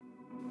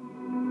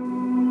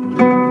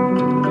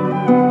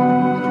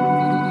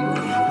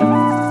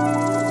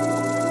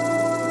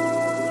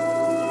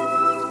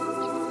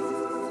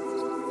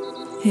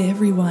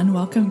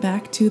welcome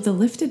back to the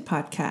Lifted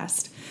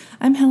Podcast.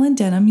 I'm Helen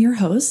Denham, your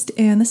host,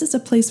 and this is a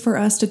place for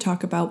us to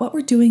talk about what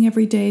we're doing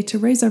every day to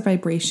raise our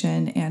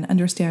vibration and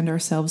understand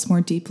ourselves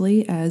more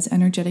deeply as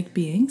energetic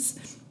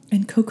beings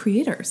and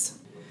co-creators.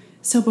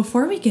 So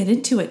before we get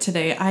into it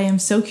today, I am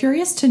so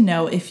curious to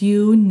know if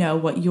you know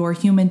what your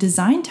human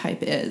design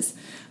type is.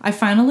 I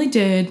finally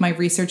did my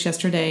research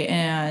yesterday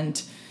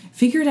and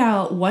figured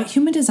out what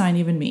human design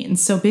even means.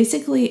 So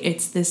basically,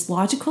 it's this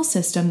logical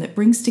system that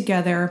brings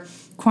together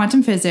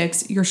quantum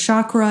physics, your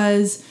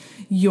chakras,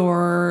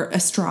 your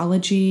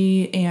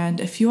astrology, and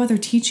a few other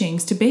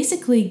teachings to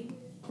basically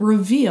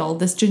reveal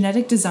this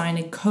genetic design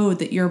and code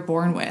that you're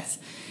born with.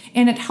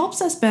 And it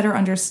helps us better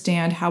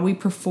understand how we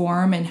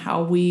perform and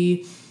how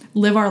we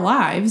live our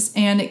lives,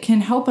 and it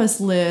can help us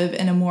live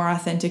in a more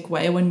authentic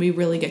way when we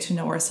really get to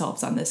know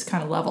ourselves on this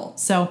kind of level.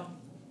 So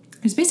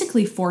there's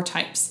basically 4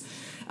 types.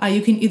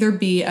 You can either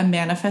be a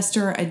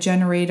manifestor, a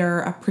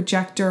generator, a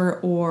projector,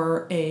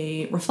 or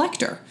a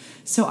reflector.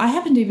 So I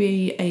happen to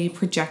be a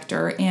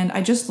projector, and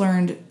I just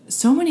learned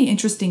so many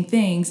interesting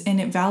things,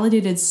 and it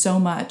validated so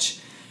much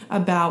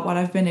about what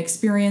I've been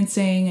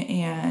experiencing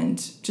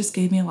and just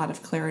gave me a lot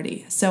of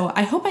clarity. So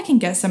I hope I can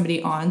get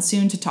somebody on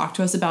soon to talk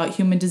to us about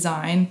human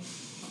design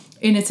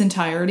in its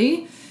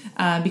entirety,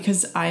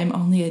 because I'm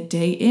only a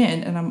day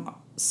in, and I'm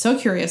so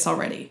curious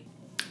already.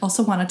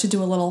 Also wanted to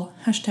do a little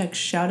hashtag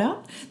shout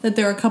out that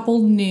there are a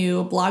couple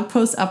new blog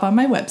posts up on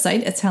my website.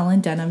 It's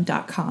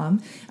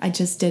helendenham.com. I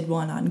just did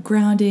one on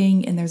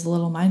grounding, and there's a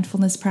little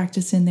mindfulness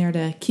practice in there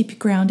to keep you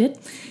grounded.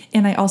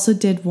 And I also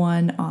did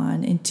one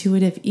on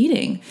intuitive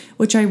eating,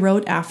 which I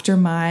wrote after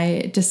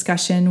my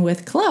discussion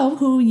with Chloe,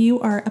 who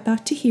you are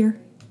about to hear.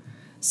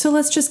 So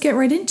let's just get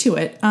right into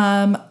it.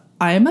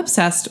 I am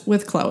obsessed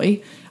with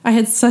Chloe. I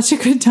had such a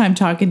good time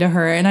talking to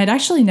her, and I'd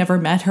actually never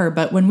met her,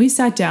 but when we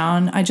sat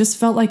down, I just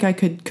felt like I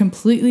could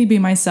completely be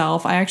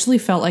myself. I actually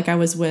felt like I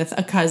was with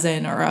a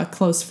cousin or a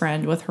close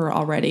friend with her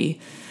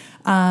already.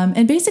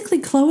 And basically,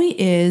 Chloe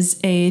is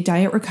a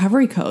diet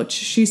recovery coach.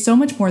 She's so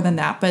much more than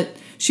that, but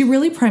she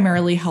really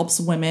primarily helps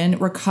women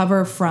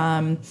recover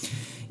from,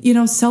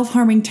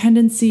 self-harming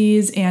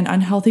tendencies and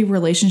unhealthy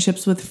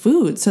relationships with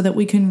food so that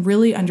we can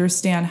really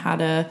understand how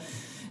to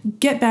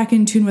get back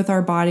in tune with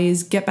our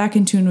bodies, get back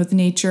in tune with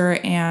nature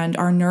and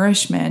our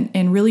nourishment,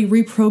 and really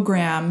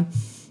reprogram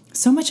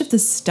so much of the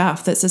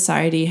stuff that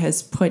society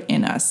has put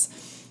in us.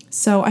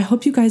 So I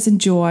hope you guys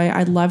enjoy.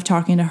 I love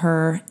talking to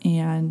her,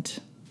 and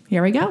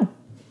here we go.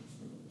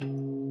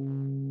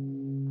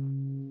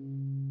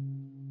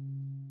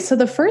 So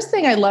the first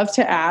thing I love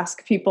to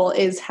ask people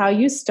is how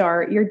you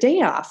start your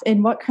day off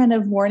and what kind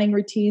of morning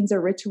routines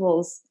or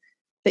rituals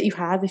that you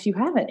have, if you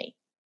have any.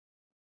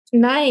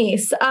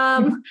 Nice.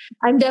 I'm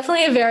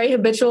definitely a very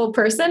habitual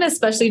person,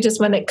 especially just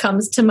when it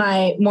comes to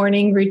my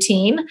morning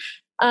routine.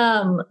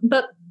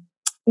 But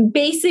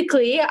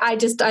basically,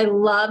 I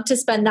love to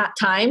spend that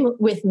time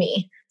with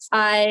me.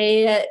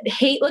 I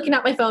hate looking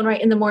at my phone right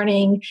in the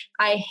morning.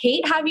 I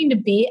hate having to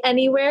be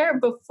anywhere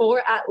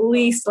before at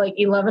least like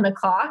 11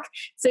 o'clock.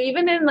 So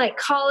even in like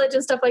college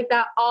and stuff like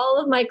that, all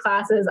of my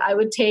classes, I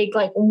would take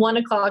like 1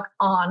 o'clock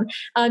on,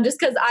 just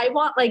because I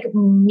want like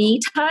me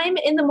time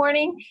in the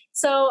morning.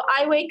 So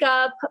I wake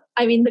up,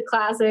 the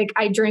classic,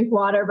 I drink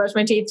water, brush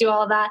my teeth, do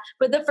all of that.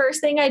 But the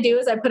first thing I do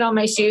is I put on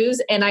my shoes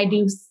and I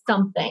do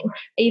something.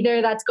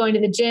 Either that's going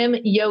to the gym,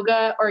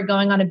 yoga, or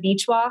going on a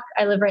beach walk.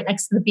 I live right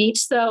next to the beach.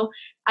 So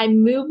I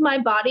move my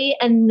body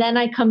and then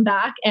I come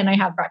back and I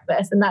have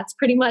breakfast. And that's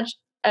pretty much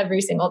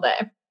every single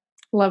day.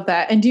 Love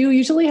that. And do you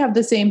usually have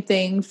the same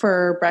thing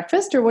for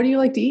breakfast, or what do you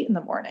like to eat in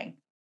the morning?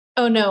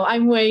 Oh no,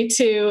 I'm way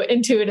too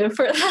intuitive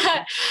for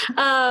that.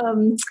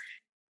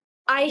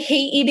 I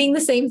hate eating the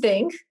same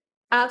thing.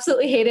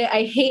 Absolutely hate it.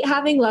 I hate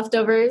having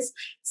leftovers.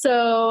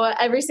 So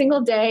every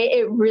single day,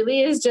 it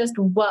really is just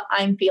what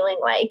I'm feeling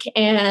like.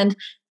 And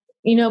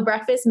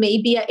breakfast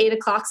may be at 8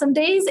 o'clock some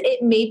days.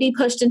 It may be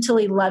pushed until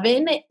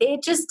 11.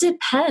 It just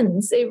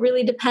depends. It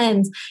really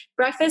depends.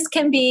 Breakfast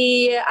can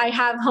be, I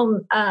have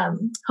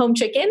home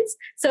chickens.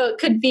 So it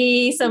could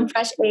be some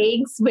fresh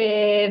eggs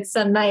with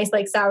some nice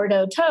like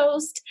sourdough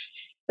toast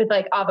with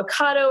like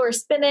avocado or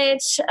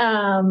spinach,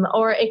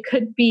 or it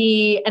could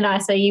be an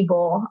acai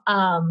bowl.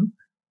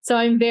 So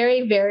I'm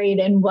very varied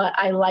in what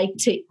I like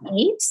to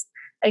eat.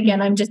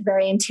 Again, I'm just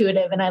very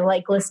intuitive, and I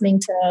like listening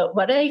to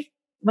what I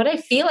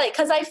feel like,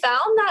 because I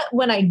found that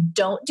when I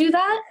don't do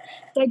that,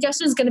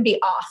 digestion is going to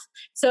be off.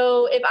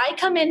 So if I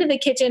come into the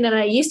kitchen, and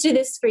I used to do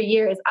this for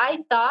years, I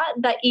thought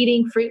that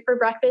eating fruit for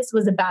breakfast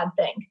was a bad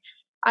thing.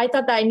 I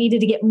thought that I needed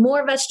to get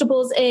more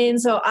vegetables in.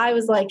 So I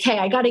was like, hey,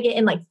 I got to get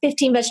in like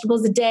 15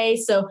 vegetables a day.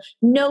 So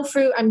no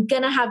fruit. I'm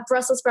going to have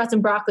Brussels sprouts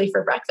and broccoli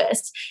for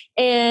breakfast.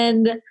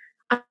 And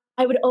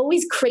I would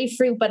always crave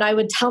fruit, but I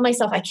would tell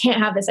myself, I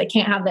can't have this. I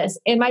can't have this.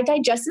 And my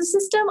digestive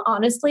system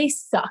honestly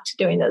sucked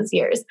during those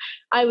years.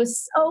 I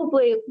was so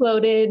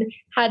bloated,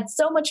 had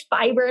so much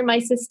fiber in my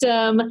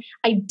system.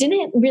 I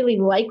didn't really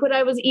like what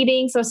I was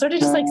eating. So I started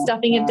just like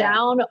stuffing it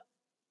down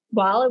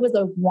while I was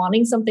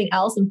wanting something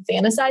else and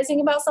fantasizing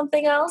about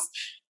something else.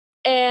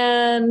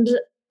 And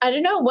I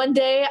don't know. One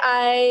day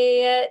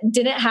I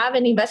didn't have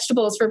any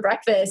vegetables for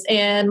breakfast,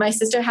 and my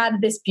sister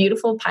had this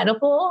beautiful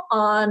pineapple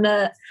on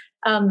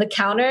the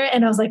counter,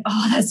 and I was like,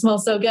 "Oh, that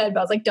smells so good!" But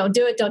I was like, "Don't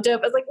do it, don't do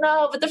it." But I was like,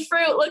 "No, but the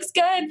fruit looks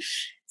good."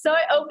 So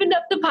I opened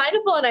up the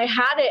pineapple and I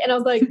had it, and I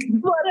was like,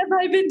 "What have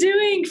I been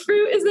doing?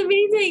 Fruit is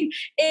amazing!"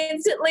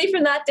 Instantly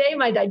from that day,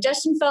 my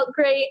digestion felt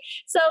great.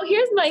 So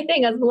here's my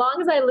thing: as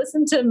long as I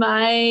listen to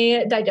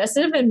my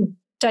digestive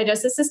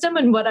system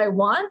and what I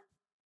want,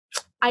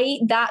 I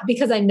eat that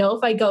because I know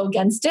if I go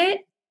against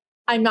it,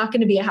 I'm not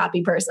going to be a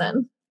happy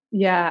person.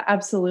 Yeah,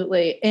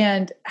 absolutely.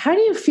 And how do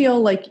you feel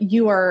like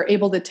you are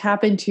able to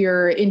tap into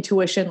your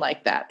intuition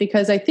like that?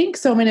 Because I think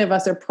so many of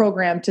us are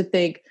programmed to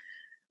think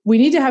we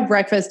need to have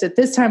breakfast at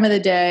this time of the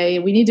day.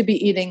 We need to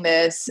be eating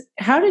this.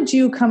 How did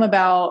you come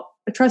about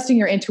trusting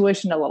your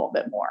intuition a little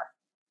bit more?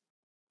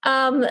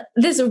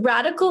 This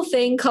radical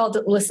thing called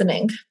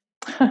listening.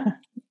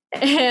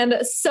 And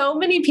so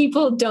many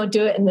people don't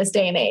do it in this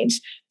day and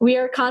age. We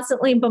are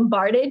constantly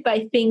bombarded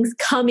by things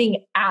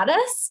coming at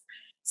us.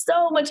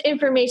 So much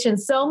information,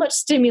 so much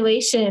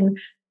stimulation,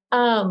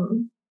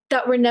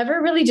 that we're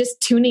never really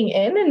just tuning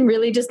in and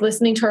really just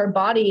listening to our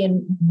body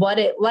and what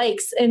it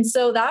likes. And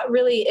so that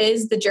really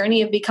is the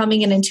journey of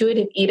becoming an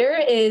intuitive eater,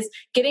 is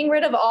getting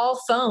rid of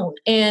all phone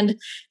and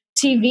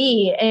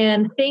TV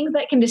and things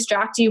that can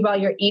distract you while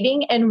you're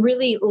eating, and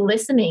really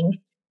listening,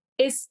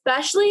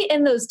 especially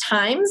in those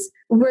times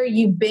where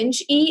you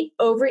binge eat,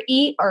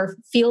 overeat, or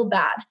feel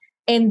bad.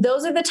 And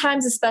those are the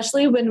times,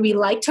 especially when we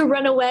like to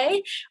run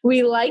away.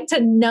 We like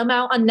to numb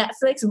out on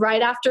Netflix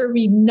right after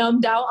we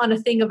numbed out on a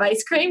thing of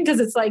ice cream, because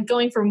it's like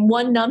going from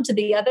one numb to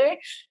the other.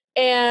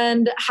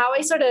 And how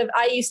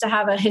I used to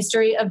have a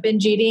history of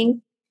binge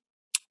eating,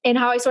 and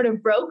how I sort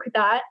of broke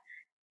that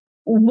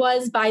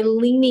was by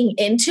leaning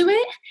into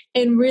it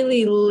and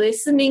really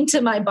listening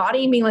to my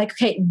body and being like,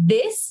 okay,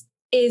 this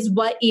is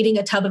what eating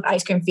a tub of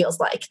ice cream feels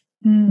like.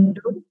 No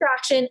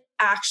distraction,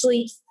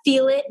 actually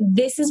feel it.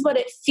 This is what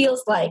it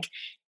feels like.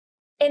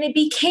 And it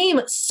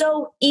became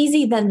so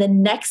easy then the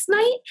next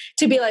night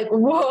to be like,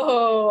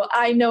 whoa,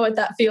 I know what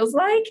that feels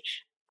like.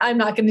 I'm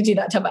not going to do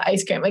that tub of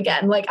ice cream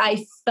again. Like,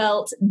 I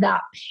felt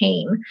that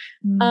pain.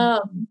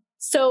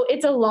 So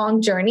it's a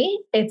long journey.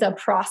 It's a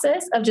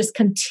process of just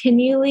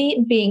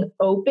continually being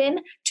open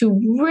to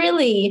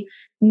really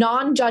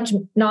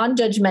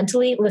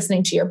non-judgmentally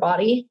listening to your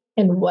body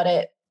and what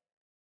it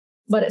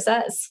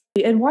says.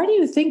 And why do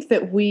you think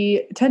that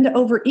we tend to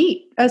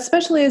overeat,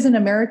 especially as an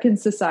American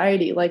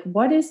society? Like,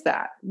 what is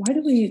that? Why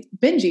do we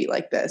binge eat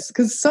like this?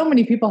 Because so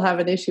many people have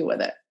an issue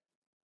with it.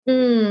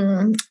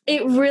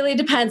 It really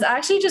depends. I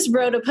actually just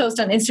wrote a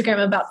post on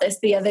Instagram about this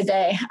the other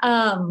day.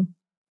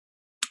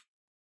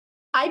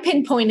 I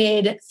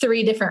pinpointed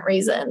 3 different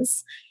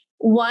reasons.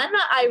 One,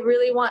 I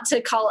really want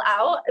to call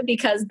out,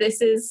 because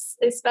this is,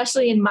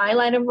 especially in my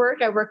line of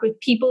work, I work with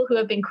people who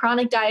have been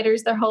chronic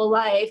dieters their whole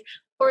life,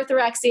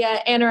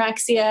 orthorexia,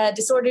 anorexia,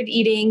 disordered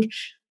eating,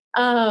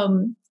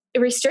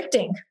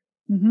 restricting.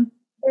 Mm-hmm.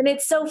 And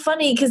it's so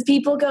funny because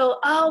people go,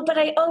 oh, but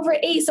I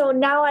overate, so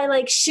now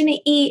I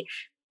shouldn't eat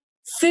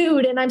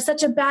food and I'm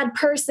such a bad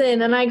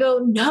person. And I go,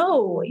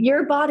 no,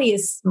 your body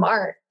is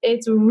smart.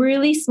 It's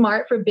really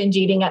smart for binge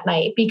eating at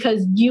night,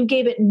 because you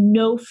gave it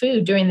no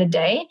food during the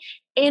day,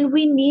 and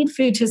we need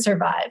food to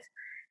survive.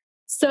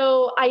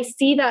 So I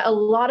see that a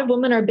lot of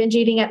women are binge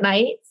eating at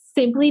night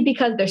simply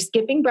because they're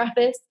skipping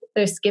breakfast,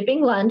 they're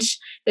skipping lunch,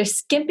 they're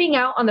skipping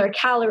out on their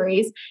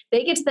calories.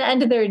 They get to the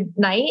end of their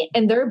night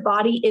and their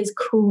body is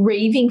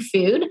craving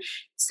food.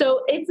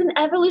 So it's an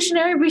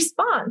evolutionary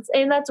response.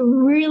 And that's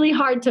really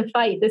hard to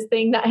fight, this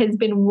thing that has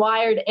been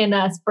wired in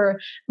us for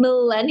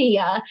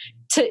millennia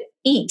to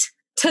eat,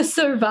 to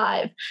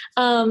survive.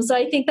 So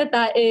I think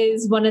that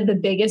is one of the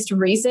biggest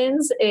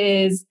reasons,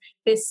 is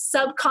this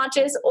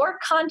subconscious or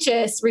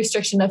conscious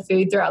restriction of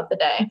food throughout the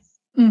day.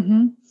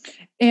 Mm-hmm.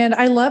 And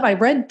I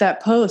read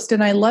that post,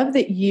 and I love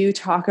that you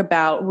talk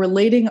about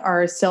relating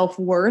our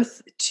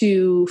self-worth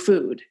to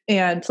food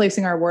and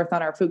placing our worth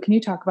on our food. Can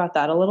you talk about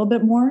that a little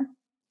bit more?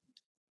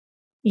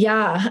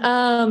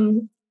 Yeah.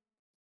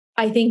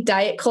 I think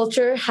diet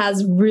culture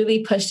has really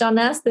pushed on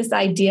us this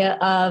idea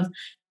of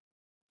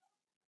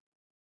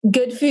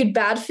good food,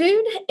 bad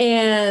food,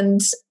 and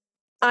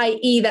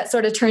i.e. that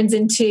sort of turns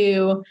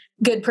into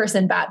good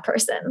person, bad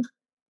person.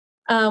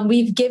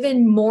 We've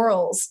given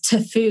morals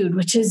to food,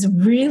 which is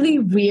really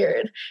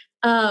weird.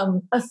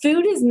 A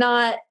food is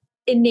not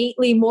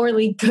innately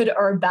morally good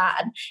or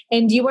bad,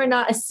 and you are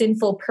not a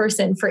sinful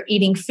person for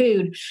eating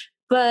food.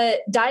 But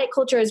diet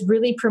culture has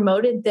really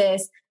promoted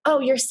this. Oh,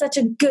 you're such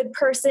a good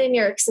person.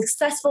 You're a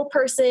successful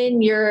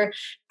person. You're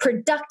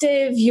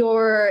productive.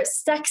 You're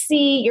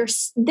sexy. You're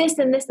this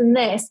and this and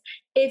this.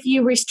 If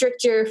you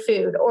restrict your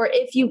food, or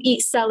if you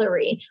eat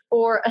celery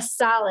or a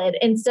salad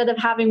instead of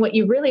having what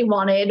you really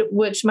wanted,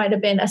 which might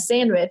have been a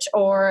sandwich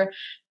or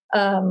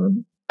a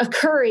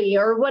curry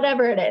or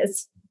whatever it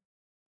is.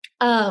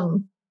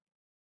 And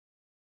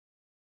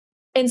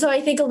so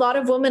I think a lot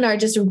of women are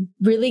just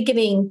really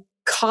getting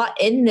caught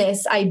in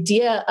this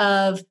idea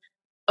of,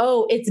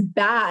 oh, it's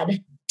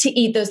bad to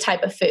eat those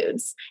type of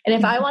foods. And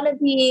if I want to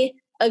be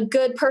a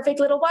good, perfect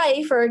little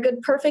wife or a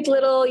good, perfect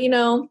little,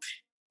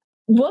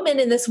 woman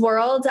in this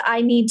world,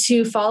 I need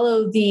to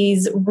follow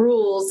these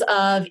rules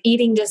of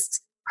eating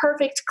just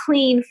perfect,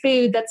 clean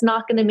food that's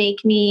not going to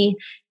make me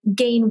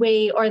gain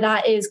weight or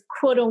that is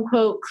quote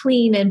unquote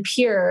clean and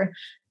pure.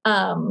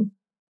 And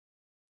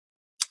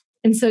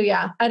so,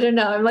 yeah, I don't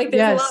know. I'm like,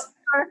 there's a lot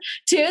more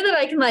too that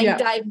I can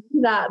dive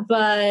into that,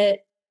 but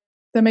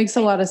that makes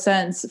a lot of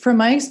sense. From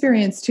my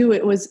experience too,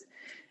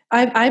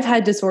 I've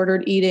had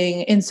disordered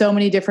eating in so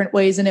many different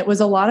ways. And it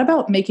was a lot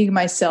about making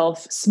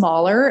myself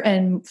smaller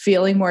and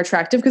feeling more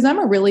attractive because I'm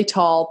a really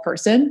tall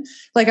person.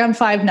 Like I'm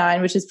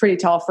 5'9", which is pretty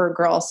tall for a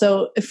girl.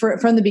 So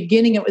from the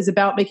beginning, it was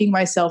about making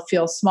myself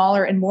feel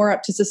smaller and more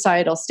up to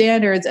societal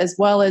standards, as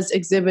well as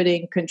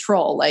exhibiting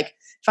control. Like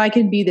if I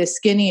can be this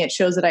skinny, it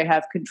shows that I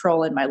have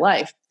control in my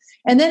life.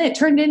 And then it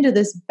turned into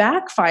this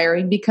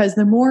backfiring because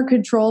the more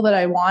control that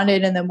I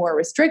wanted and the more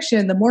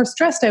restriction, the more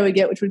stressed I would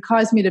get, which would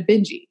cause me to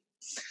binge eat.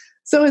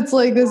 So it's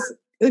like this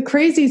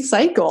crazy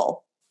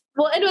cycle.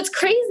 Well, and what's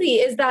crazy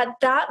is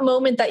that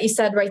moment that you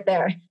said right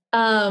there,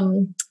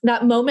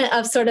 that moment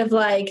of sort of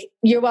like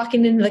you're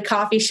walking into the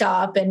coffee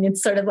shop and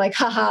it's sort of like,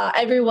 haha,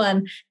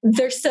 everyone,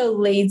 they're so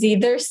lazy.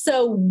 They're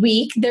so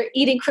weak. They're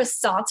eating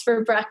croissants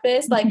for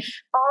breakfast. Like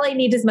all I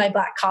need is my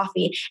black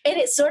coffee. And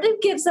it sort of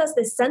gives us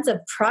this sense of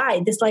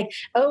pride, this like,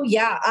 oh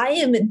yeah, I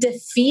am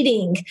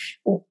defeating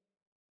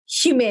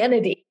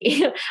humanity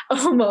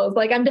almost,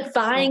 like I'm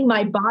defying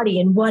my body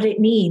and what it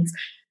needs.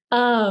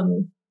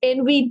 And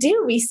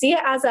we see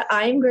it as a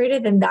I'm greater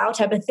than thou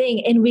type of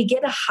thing. And we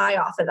get a high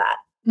off of that.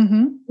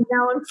 Mm-hmm.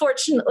 Now,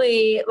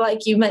 unfortunately,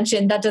 like you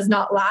mentioned, that does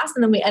not last.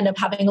 And then we end up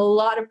having a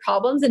lot of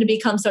problems and it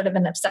becomes sort of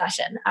an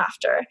obsession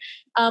after.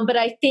 But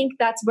I think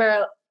that's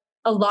where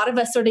a lot of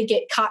us sort of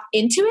get caught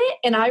into it.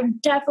 And I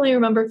definitely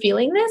remember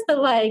feeling this, but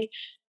like,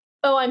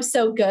 oh, I'm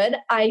so good.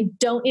 I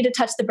don't need to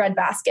touch the bread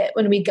basket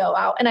when we go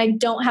out and I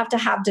don't have to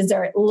have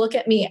dessert. Look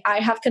at me. I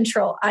have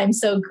control. I'm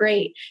so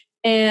great.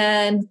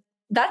 And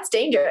that's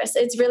dangerous.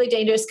 It's really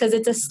dangerous because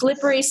it's a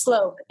slippery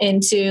slope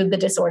into the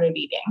disordered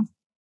eating.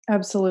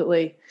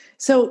 Absolutely.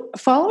 So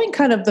following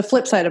kind of the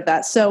flip side of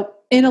that. So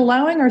in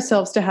allowing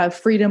ourselves to have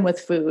freedom with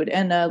food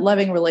and a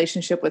loving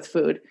relationship with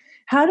food,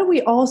 how do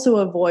we also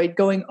avoid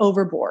going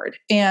overboard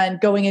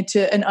and going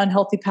into an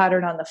unhealthy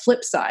pattern on the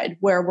flip side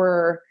where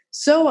we're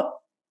so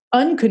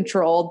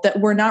uncontrolled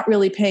that we're not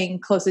really paying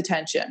close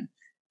attention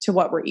to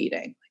what we're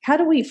eating? How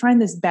do we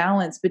find this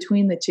balance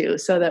between the two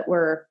so that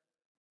we're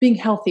being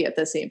healthy at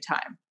the same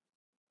time?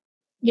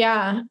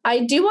 Yeah, I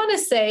do want to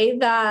say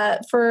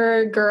that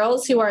for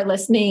girls who are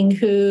listening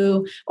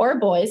or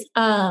boys,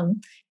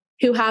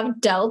 who have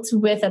dealt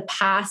with a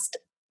past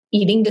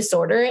eating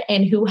disorder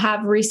and who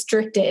have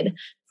restricted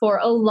for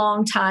a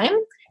long time,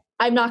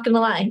 I'm not going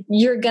to lie,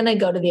 you're going to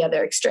go to the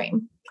other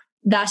extreme.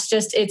 That's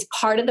just, it's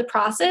part of the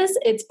process.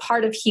 It's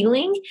part of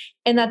healing.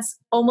 And that's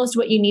almost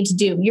what you need to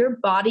do. Your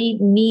body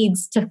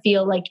needs to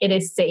feel like it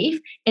is safe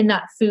and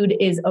that food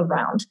is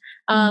around.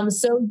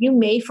 So you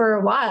may for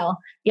a while,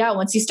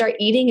 once you start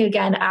eating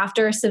again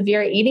after a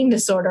severe eating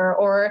disorder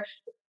or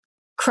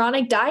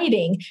chronic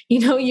dieting,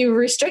 you're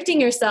restricting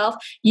yourself,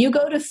 you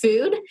go to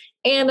food.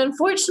 And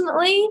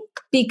unfortunately,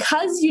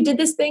 because you did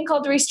this thing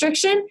called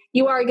restriction,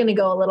 you are going to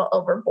go a little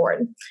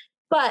overboard.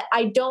 But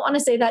I don't want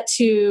to say that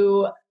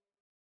to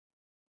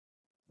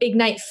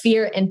ignite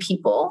fear in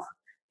people,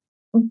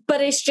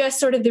 but it's just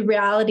sort of the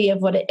reality of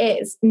what it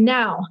is.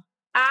 Now,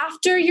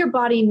 after your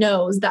body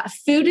knows that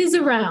food is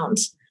around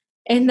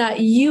and that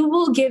you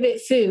will give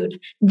it food,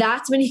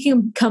 that's when you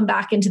can come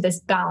back into this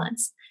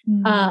balance.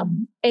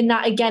 Mm-hmm. And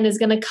that again is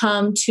going to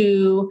come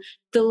to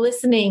the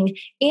listening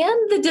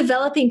and the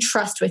developing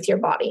trust with your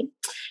body.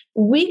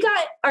 We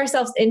got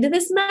ourselves into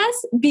this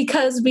mess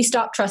because we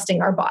stopped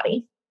trusting our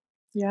body.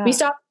 Yeah. We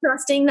stopped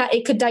trusting that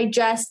it could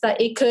digest, that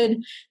it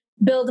could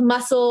build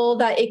muscle,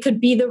 that it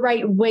could be the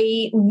right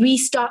weight. We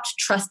stopped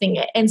trusting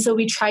it. And so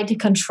we tried to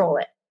control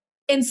it.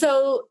 And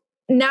so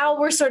now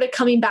we're sort of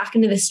coming back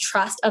into this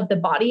trust of the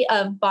body,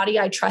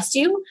 I trust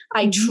you.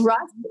 I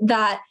trust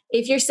that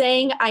if you're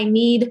saying I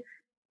need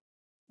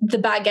the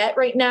baguette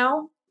right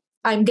now,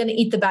 I'm going to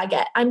eat the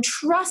baguette. I'm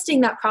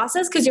trusting that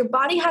process because your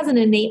body has an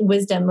innate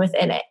wisdom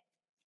within it.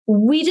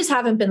 We just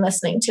haven't been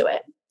listening to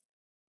it.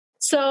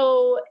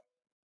 So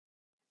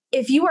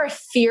if you are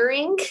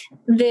fearing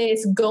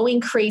this going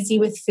crazy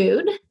with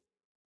food,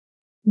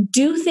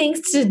 do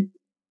things to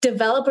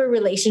develop a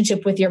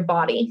relationship with your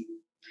body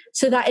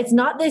so that it's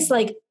not this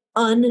like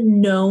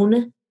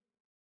unknown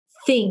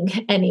thing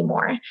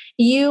anymore.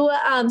 You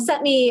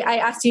sent me, I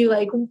asked you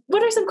like,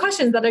 what are some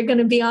questions that are going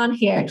to be on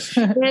here?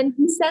 And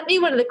you sent me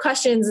one of the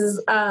questions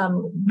is,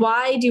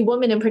 why do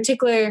women in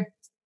particular,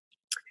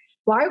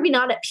 why are we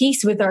not at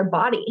peace with our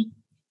body?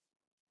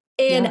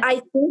 And I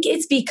think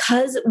it's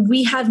because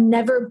we have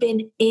never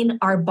been in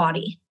our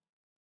body.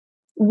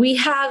 We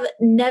have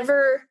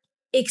never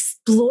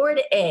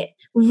explored it,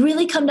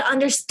 really come to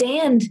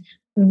understand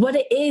what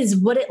it is,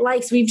 what it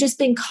likes. We've just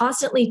been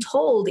constantly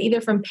told,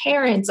 either from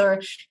parents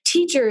or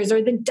teachers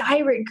or the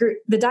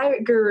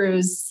diet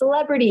gurus,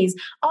 celebrities,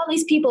 all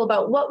these people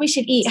about what we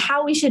should eat,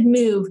 how we should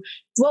move,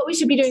 what we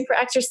should be doing for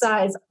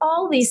exercise,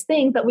 all these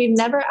things that we've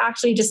never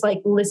actually just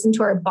like listened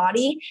to our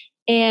body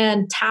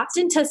and tapped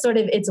into sort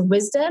of its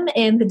wisdom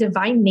and the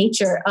divine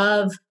nature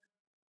of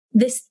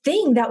this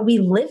thing that we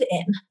live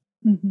in.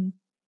 Mm-hmm.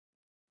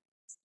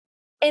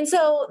 And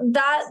so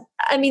that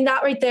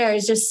right there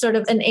is just sort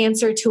of an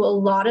answer to a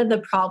lot of the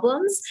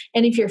problems.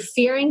 And if you're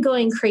fearing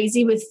going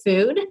crazy with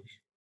food,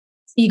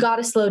 you got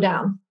to slow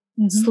down.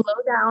 Mm-hmm. Slow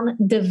down,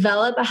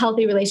 develop a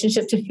healthy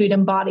relationship to food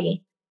and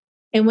body.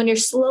 And when you're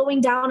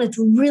slowing down, it's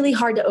really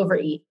hard to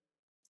overeat.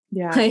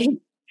 Yeah.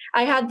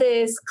 I had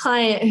this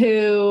client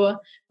who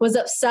was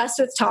obsessed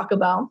with Taco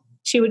Bell.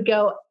 She would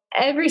go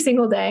every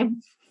single day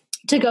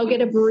to go get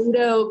a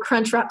burrito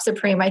crunch wrap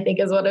supreme, I think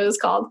is what it was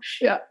called.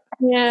 Yeah.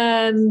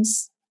 And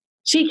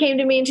she came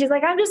to me and she's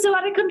like, I'm just so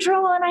out of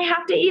control and I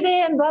have to eat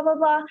it and blah, blah,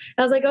 blah. And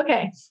I was like,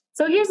 okay,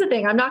 so here's the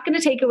thing. I'm not going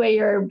to take away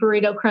your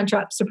burrito crunch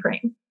wrap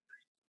supreme.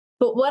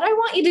 But what I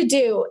want you to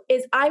do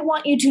is I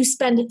want you to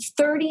spend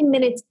 30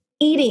 minutes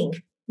eating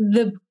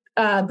the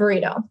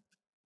burrito.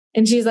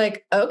 And she's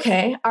like,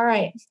 okay, all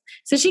right.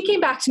 So she came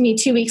back to me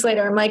 2 weeks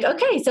later. I'm like,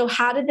 okay, so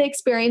how did the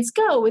experience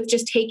go with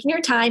just taking your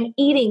time,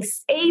 eating,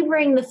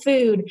 savoring the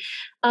food,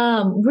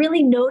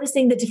 really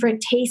noticing the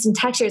different tastes and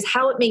textures,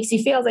 how it makes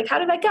you feel? I was like, how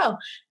did that go?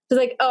 She's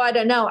like, oh, I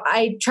don't know.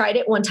 I tried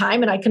it one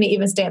time and I couldn't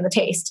even stand the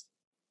taste.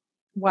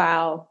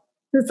 Wow.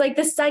 It's like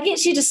the second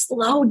she just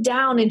slowed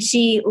down and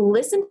she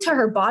listened to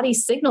her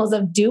body's signals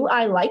of, do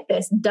I like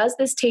this? Does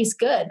this taste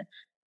good?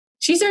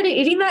 She started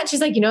eating that.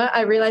 She's like, you know what?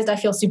 I realized I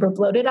feel super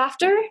bloated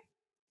after.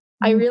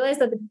 Mm-hmm. I realized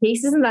that the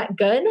taste isn't that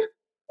good.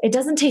 It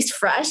doesn't taste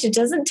fresh. It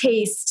doesn't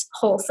taste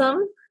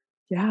wholesome.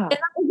 Yeah. And that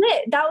was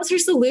it. That was her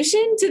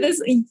solution to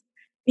this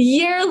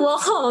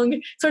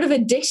year-long sort of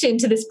addiction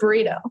to this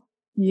burrito.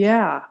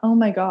 Yeah. Oh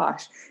my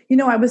gosh.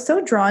 I was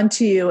so drawn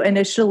to you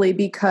initially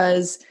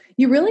because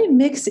you really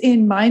mix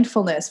in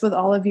mindfulness with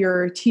all of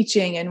your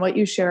teaching and what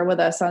you share with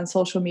us on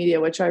social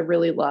media, which I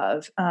really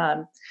love.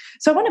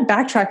 So I want to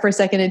backtrack for a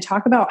second and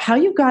talk about how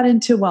you got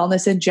into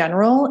wellness in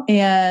general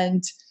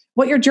and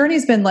what your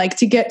journey's been like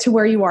to get to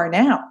where you are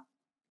now.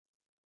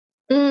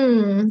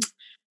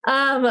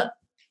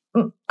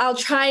 I'll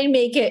try and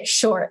make it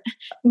short,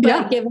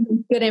 but give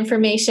good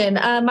information.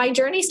 My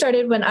journey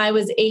started when I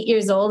was 8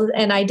 years old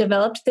and I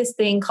developed this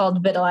thing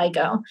called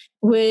vitiligo,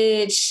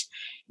 which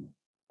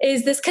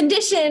is this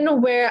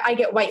condition where I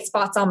get white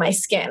spots on my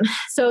skin.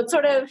 So it's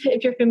sort of,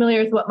 if you're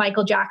familiar with what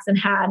Michael Jackson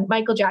had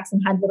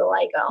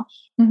vitiligo.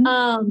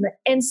 Mm-hmm.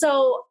 And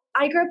so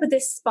I grew up with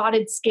this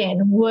spotted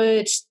skin,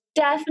 which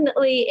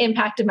definitely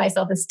impacted my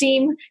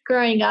self-esteem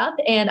growing up.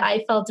 And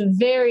I felt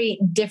very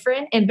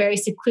different and very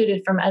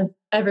secluded from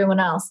everyone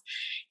else.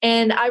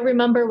 And I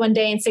remember one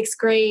day in 6th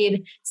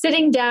grade,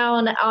 sitting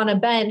down on a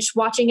bench,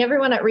 watching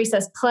everyone at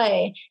recess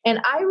play. And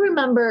I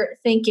remember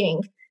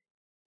thinking,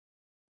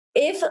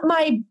 if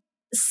my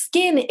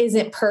skin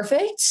isn't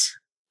perfect,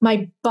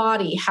 my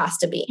body has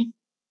to be.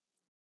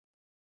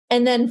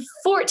 And then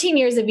 14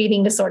 years of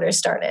eating disorders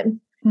started.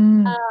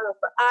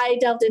 I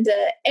delved into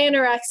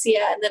anorexia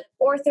and then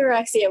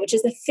orthorexia, which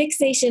is the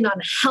fixation on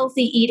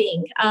healthy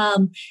eating,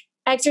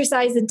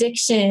 exercise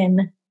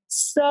addiction.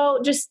 So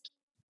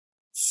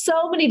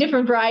many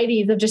different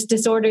varieties of just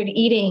disordered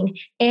eating.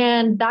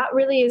 And that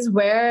really is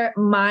where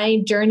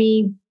my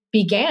journey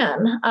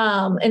began.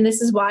 And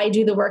this is why I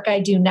do the work I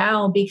do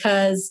now,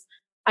 because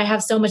I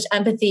have so much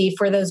empathy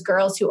for those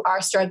girls who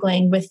are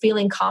struggling with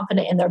feeling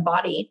confident in their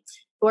body,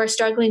 who are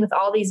struggling with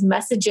all these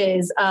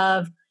messages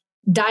of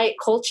diet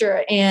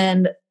culture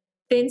and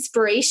the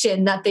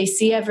inspiration that they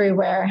see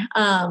everywhere.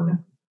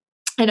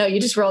 I know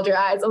you just rolled your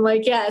eyes. I'm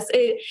like, yes,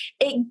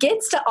 it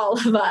gets to all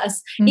of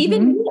us. Mm-hmm.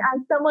 Even me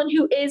as someone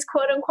who is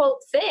quote unquote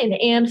thin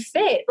and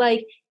fit,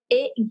 like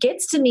it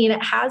gets to me and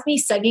it has me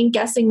second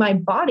guessing my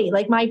body,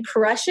 like my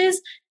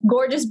precious,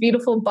 gorgeous,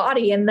 beautiful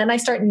body. And then I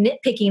start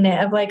nitpicking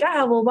it of like,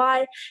 well,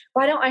 why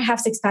don't I have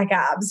 6-pack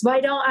abs?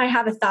 Why don't I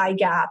have a thigh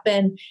gap?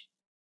 And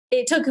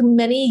it took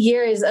many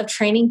years of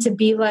training to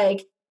be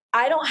like,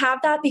 I don't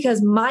have that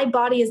because my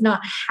body is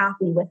not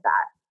happy with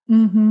that.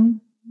 Mm-hmm.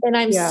 And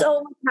I'm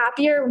so much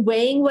happier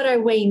weighing what I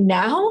weigh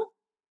now,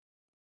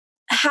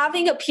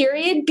 having a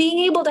period, being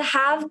able to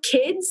have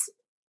kids,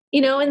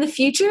 in the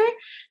future,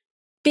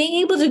 being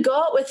able to go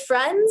out with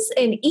friends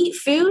and eat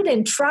food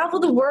and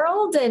travel the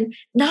world and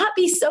not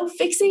be so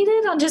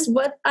fixated on just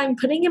what I'm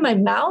putting in my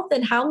mouth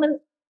and how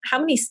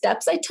many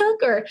steps I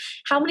took or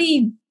how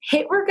many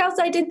HIIT workouts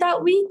I did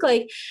that week.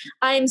 Like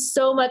I'm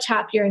so much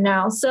happier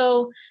now.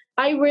 So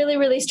I really,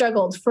 really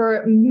struggled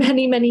for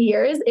many, many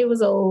years. It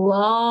was a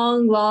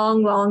long,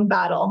 long, long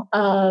battle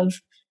of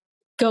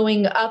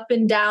going up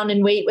and down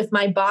in weight with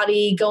my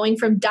body, going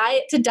from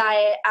diet to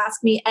diet,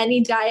 ask me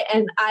any diet.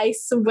 And I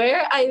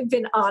swear I've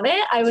been on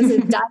it. I was a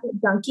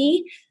diet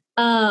junkie.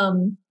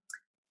 And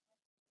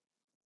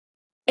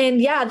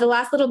the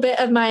last little bit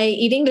of my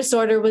eating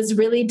disorder was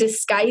really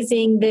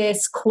disguising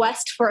this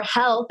quest for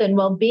health and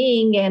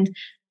well-being. And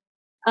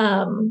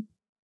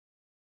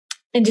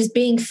and just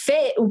being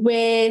fit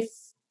with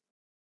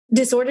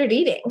disordered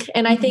eating.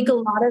 And I think a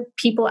lot of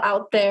people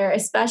out there,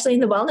 especially in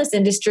the wellness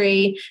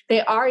industry,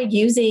 they are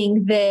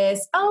using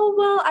this, oh,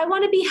 well, I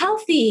want to be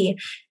healthy,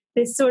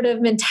 this sort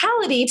of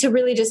mentality to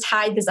really just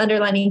hide this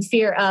underlying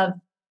fear of,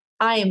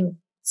 I'm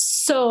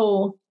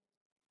so,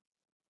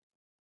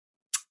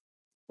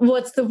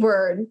 what's the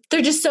word?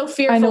 They're just so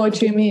fearful. I know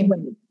what you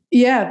mean.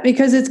 Yeah,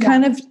 because it's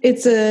kind of,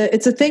 it's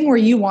a thing where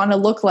you want to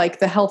look like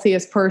the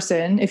healthiest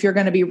person if you're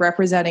going to be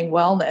representing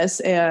wellness.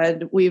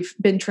 And we've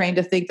been trained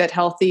to think that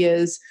healthy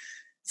is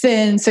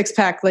thin, six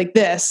pack like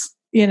this,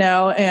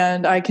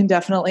 and I can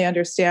definitely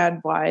understand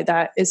why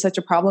that is such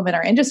a problem in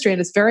our industry. And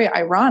it's very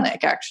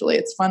ironic, actually.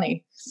 It's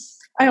funny.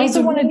 I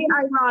also want to be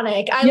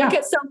ironic. I look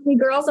at so many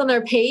girls on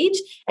their page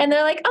and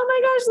they're like, oh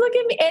my gosh, look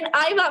at me. And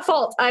I'm at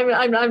fault.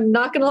 I'm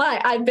not going to lie.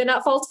 I've been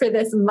at fault for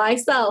this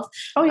myself.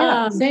 Oh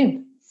yeah.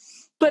 Same.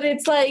 But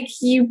it's like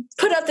you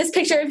put up this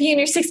picture of you and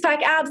your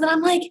 6-pack abs. And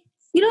I'm like,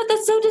 you know what?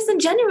 That's so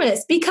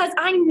disingenuous because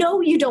I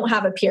know you don't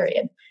have a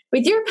period.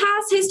 With your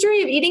past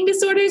history of eating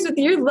disorders, with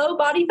your low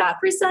body fat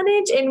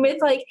percentage, and with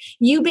like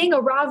you being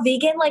a raw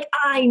vegan, like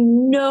I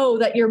know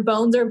that your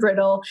bones are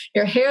brittle.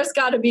 Your hair's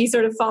got to be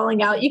sort of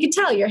falling out. You can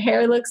tell your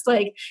hair looks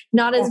like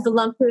not as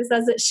voluptuous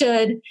as it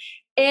should.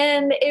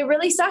 And it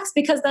really sucks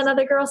because then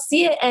other girls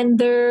see it and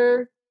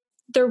they're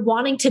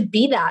wanting to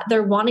be that.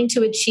 They're wanting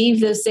to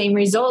achieve those same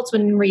results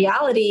when in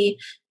reality,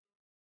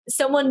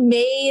 someone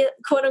may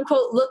quote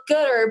unquote look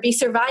good or be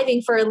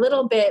surviving for a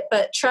little bit.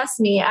 But trust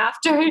me,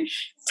 after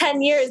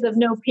 10 years of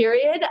no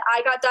period,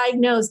 I got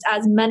diagnosed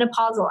as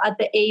menopausal at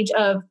the age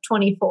of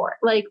 24.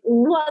 Like,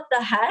 what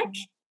the heck?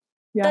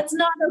 Yeah. That's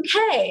not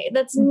okay.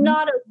 That's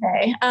not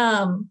okay.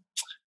 And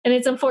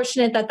it's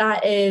unfortunate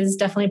that is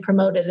definitely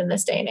promoted in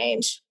this day and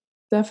age.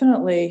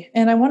 Definitely.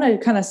 And I want to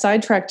kind of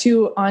sidetrack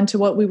too onto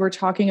what we were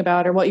talking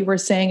about or what you were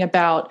saying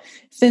about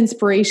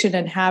inspiration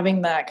and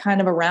having that kind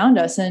of around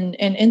us. And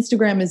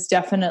Instagram is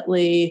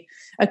definitely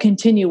a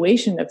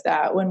continuation of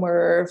that when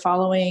we're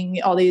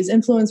following all these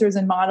influencers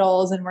and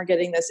models and we're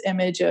getting this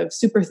image of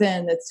super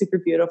thin that's super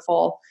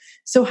beautiful.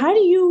 So how do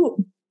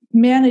you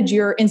manage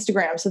your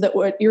Instagram so that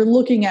what you're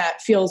looking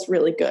at feels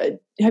really good?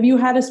 Have you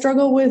had a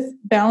struggle with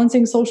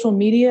balancing social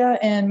media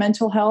and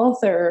mental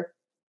health, or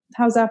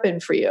how's that been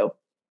for you?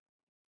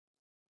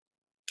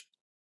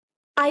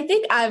 I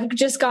think I've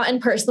just gotten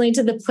personally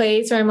to the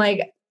place where I'm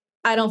like,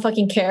 I don't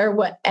fucking care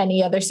what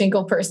any other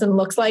single person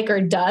looks like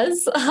or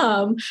does.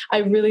 I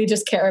really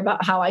just care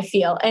about how I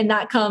feel. And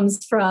that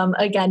comes from,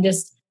 again,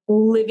 just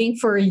living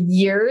for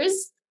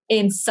years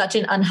in such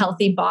an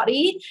unhealthy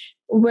body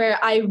where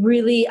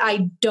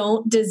I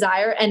don't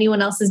desire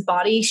anyone else's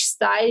body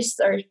size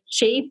or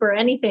shape or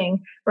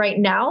anything right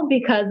now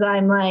because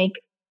I'm like,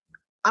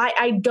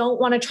 I don't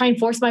want to try and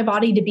force my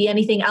body to be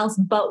anything else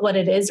but what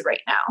it is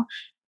right now.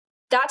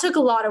 That took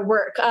a lot of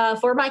work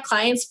for my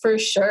clients, for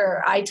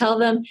sure. I tell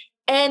them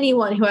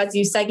anyone who has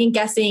you second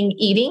guessing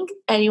eating,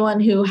 anyone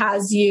who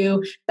has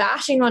you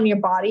bashing on your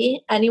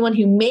body, anyone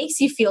who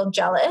makes you feel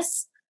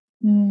jealous,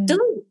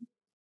 delete.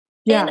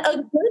 Yeah. And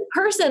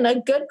a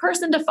good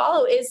person to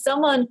follow is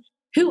someone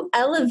who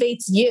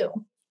elevates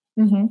you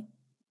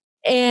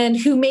and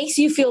who makes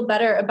you feel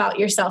better about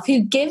yourself, who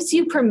gives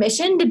you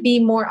permission to be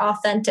more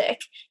authentic.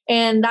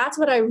 And that's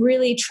what I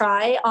really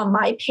try on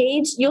my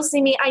page. You'll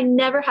see me, I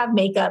never have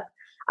makeup.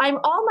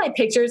 All my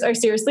pictures are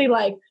seriously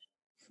like,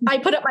 I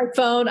put up my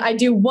phone, I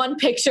do one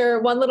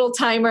picture, one little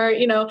timer,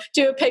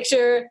 do a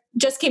picture,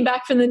 just came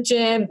back from the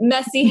gym,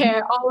 messy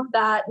hair, all of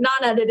that,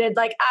 non-edited.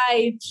 Like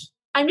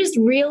I'm just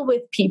real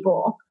with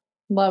people.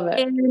 Love it.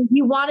 And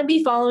you want to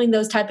be following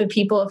those type of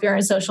people if you're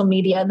on social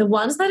media. The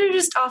ones that are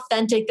just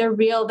authentic, they're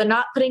real, they're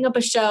not putting up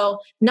a show,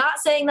 not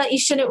saying that you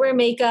shouldn't wear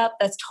makeup,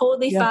 that's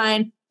totally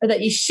fine, or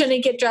that you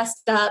shouldn't get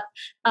dressed up.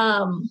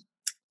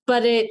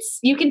 But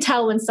you can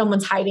tell when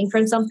someone's hiding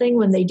from something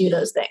when they do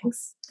those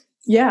things.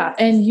 Yeah.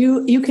 And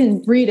you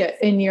can read it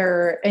in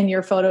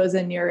your photos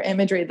and your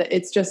imagery that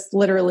it's just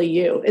literally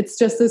you. It's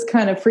just this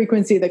kind of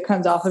frequency that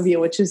comes off of you,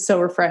 which is so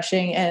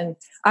refreshing. And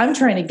I'm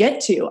trying to get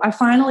to, I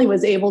finally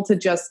was able to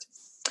just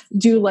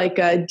do like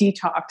a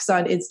detox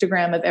on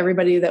Instagram of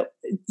everybody that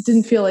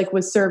didn't feel like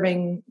was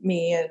serving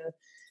me and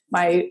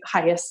my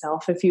highest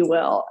self, if you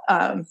will,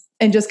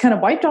 and just kind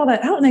of wiped all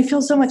that out. And I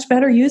feel so much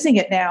better using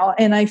it now.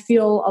 And I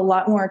feel a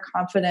lot more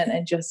confident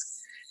in just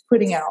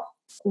putting out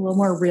a little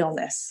more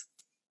realness.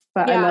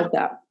 But I love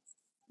that.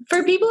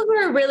 For people who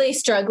are really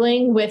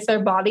struggling with their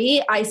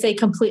body, I say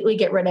completely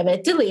get rid of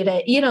it. Delete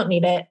it. You don't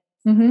need it.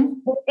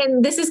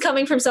 And this is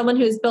coming from someone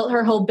who's built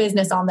her whole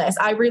business on this.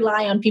 I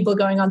rely on people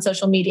going on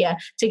social media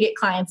to get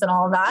clients and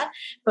all of that.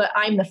 But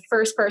I'm the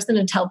first person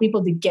to tell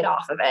people to get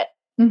off of it.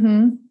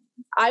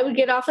 I would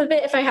get off of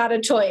it if I had a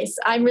choice.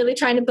 I'm really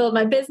trying to build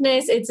my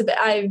business.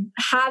 I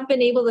have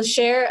been able to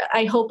share,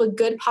 I hope, a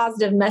good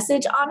positive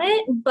message on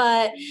it.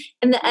 But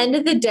in the end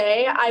of the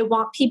day, I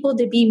want people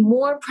to be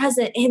more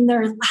present in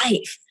their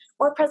life,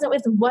 more present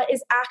with what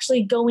is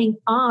actually going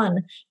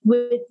on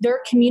with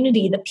their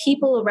community, the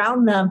people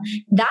around them.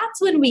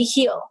 That's when we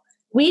heal.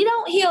 We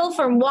don't heal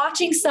from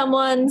watching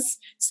someone's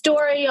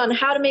story on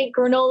how to make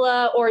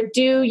granola or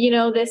do,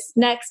 this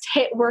next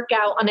hit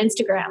workout on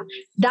Instagram.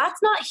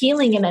 That's not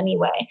healing in any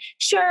way.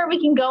 Sure,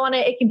 we can go on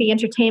it. It can be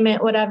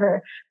entertainment,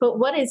 whatever. But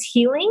what is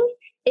healing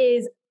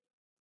is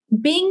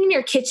being in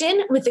your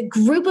kitchen with a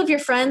group of your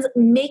friends,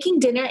 making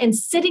dinner and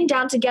sitting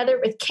down together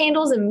with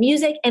candles and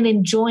music and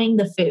enjoying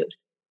the food.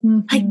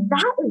 Like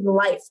that is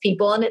life,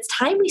 people. And it's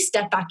time we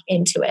step back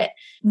into it.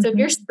 So if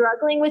you're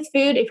struggling with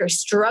food, if you're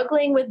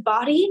struggling with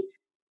body,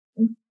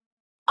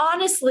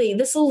 honestly,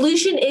 the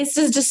solution is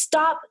to just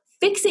stop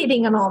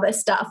fixating on all this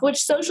stuff,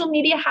 which social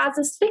media has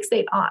us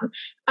fixate on.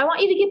 I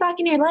want you to get back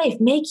in your life,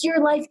 make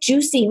your life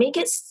juicy, make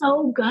it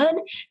so good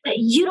that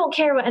you don't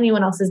care what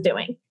anyone else is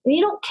doing. And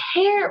you don't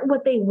care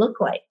what they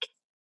look like.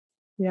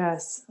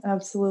 Yes,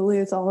 absolutely.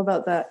 It's all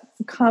about that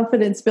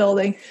confidence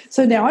building.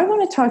 So now I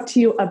want to talk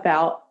to you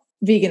about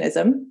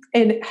veganism.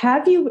 And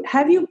have you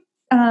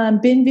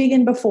been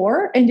vegan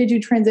before? And did you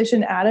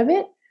transition out of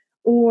it?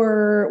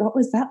 Or what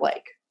was that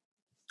like?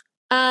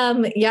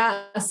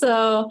 Yeah.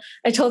 So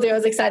I told you I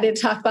was excited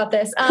to talk about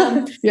this.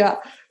 Yeah.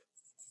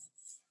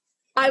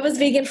 I was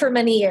vegan for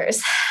many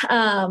years.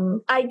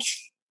 I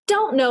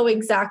don't know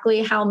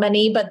exactly how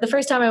many, but the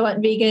first time I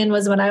went vegan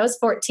was when I was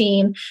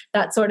 14.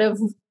 That's sort of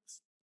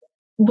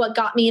what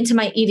got me into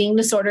my eating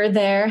disorder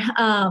there.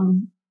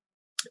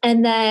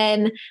 And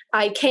then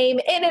I came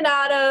in and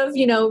out of,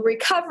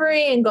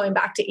 recovery and going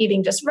back to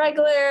eating just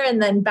regular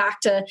and then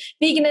back to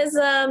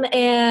veganism.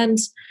 And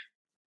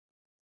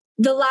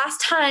the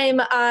last time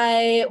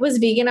I was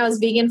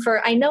vegan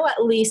for, I know,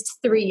 at least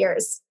 3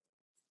 years.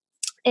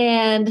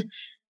 And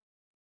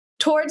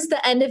towards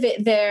the end of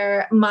it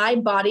there, my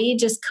body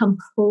just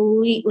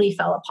completely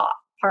fell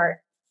apart.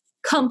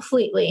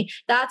 Completely.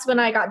 That's when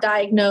I got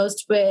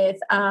diagnosed with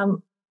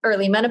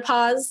early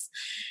menopause.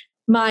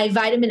 My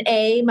vitamin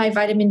A, my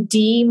vitamin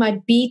D, my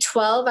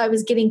B12, I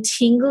was getting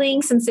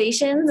tingling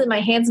sensations in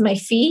my hands and my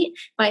feet.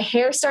 My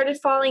hair started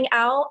falling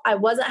out. I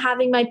wasn't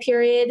having my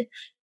period.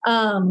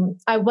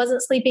 I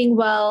wasn't sleeping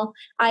well.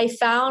 I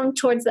found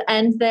towards the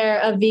end there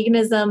of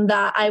veganism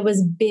that I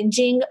was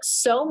binging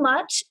so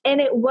much,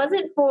 and it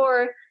wasn't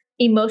for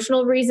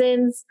emotional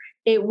reasons.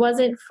 It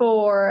wasn't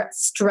for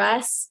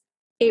stress.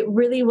 It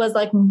really was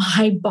like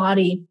my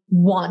body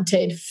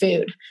wanted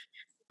food.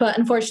 But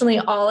unfortunately,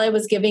 all I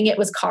was giving it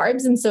was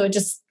carbs. And so it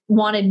just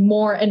wanted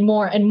more and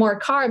more and more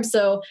carbs.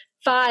 So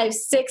 5,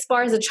 6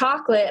 bars of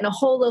chocolate and a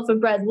whole loaf of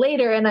bread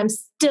later, and I'm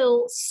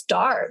still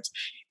starved.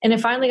 And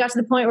it finally got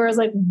to the point where I was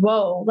like,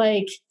 whoa,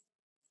 like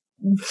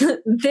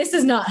this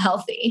is not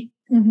healthy.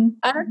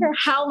 I don't care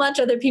how much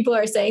other people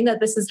are saying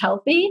that this is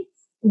healthy.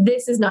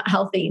 This is not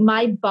healthy.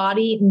 My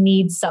body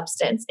needs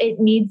substance. It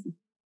needs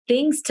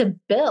things to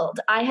build.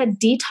 I had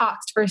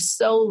detoxed for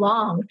so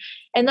long.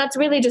 And that's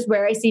really just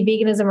where I see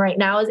veganism right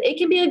now is it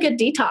can be a good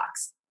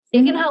detox.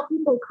 It can help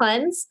people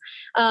cleanse.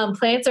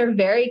 Plants are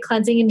very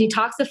cleansing and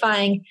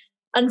detoxifying.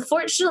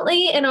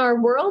 Unfortunately, in our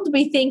world,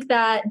 we think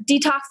that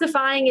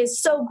detoxifying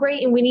is so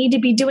great and we need to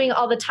be doing it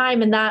all the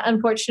time. And that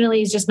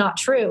unfortunately is just not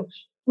true.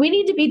 We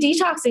need to be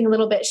detoxing a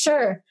little bit,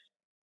 sure,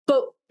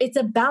 but it's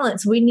a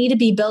balance. We need to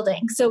be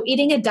building. So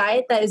eating a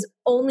diet that is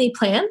only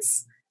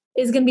plants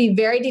is going to be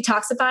very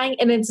detoxifying,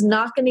 and it's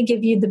not going to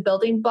give you the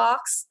building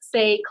blocks,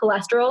 say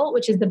cholesterol,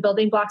 which is the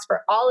building blocks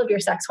for all of your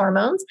sex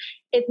hormones.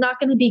 It's not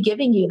going to be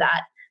giving you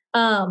that.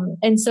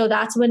 And so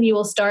that's when you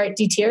will start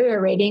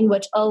deteriorating,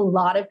 which a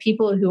lot of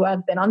people who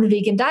have been on the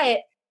vegan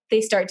diet,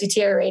 they start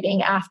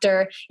deteriorating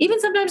after even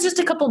sometimes just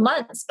a couple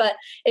months. But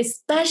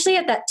especially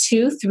at that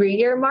 2-3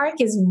 year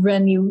mark is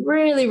when you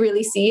really,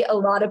 really see a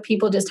lot of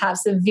people just have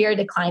severe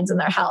declines in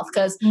their health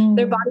because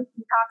their bodies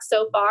detox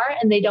so far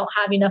and they don't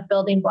have enough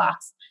building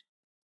blocks.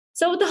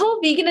 So with the whole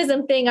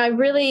veganism thing, I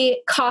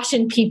really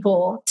caution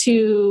people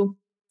to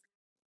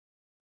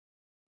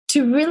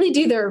really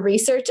do their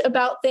research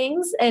about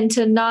things and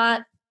to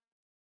not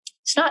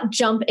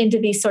jump into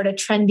these sort of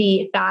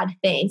trendy fad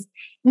things.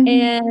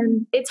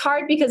 And it's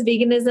hard because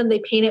veganism, they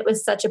paint it with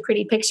such a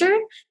pretty picture.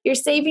 You're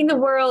saving the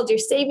world, you're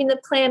saving the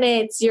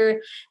planets, you're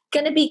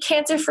going to be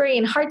cancer-free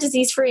and heart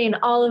disease-free and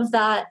all of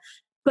that.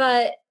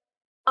 But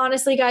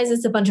honestly, guys,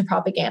 it's a bunch of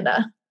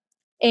propaganda.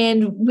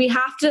 And we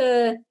have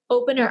to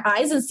open our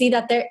eyes and see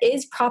that there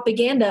is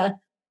propaganda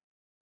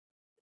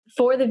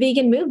for the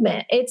vegan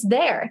movement. It's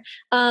there.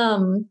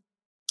 And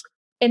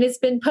it's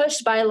been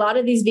pushed by a lot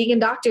of these vegan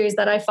doctors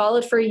that I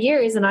followed for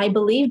years and I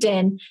believed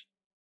in.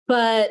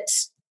 But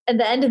at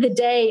the end of the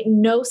day,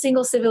 no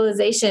single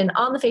civilization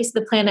on the face of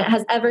the planet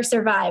has ever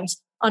survived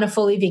on a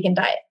fully vegan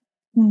diet.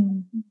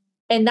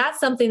 And that's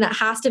something that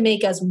has to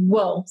make us,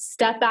 whoa,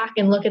 step back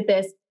and look at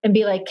this and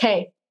be like,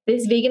 hey,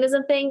 this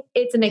veganism thing,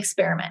 it's an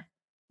experiment.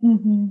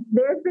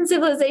 There's been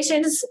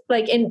civilizations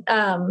like in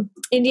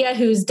India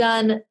who's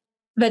done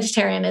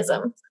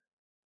vegetarianism,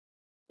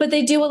 but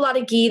they do a lot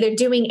of ghee, they're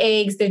doing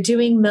eggs, they're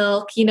doing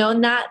milk,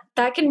 and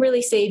that can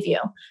really save you.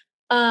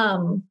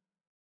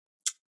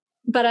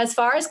 But as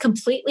far as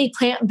completely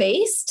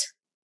plant-based,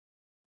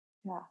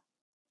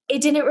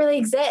 it didn't really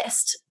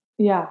exist.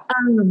 Yeah.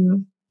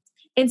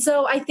 And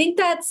so I think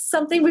that's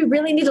something we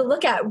really need to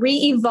look at,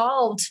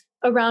 re-evolved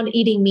around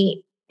eating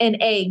meat and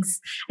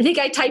eggs. I think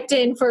I typed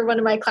in for one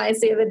of my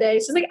clients the other day.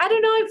 She's like, I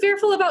don't know, I'm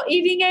fearful about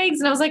eating eggs.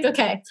 And I was like,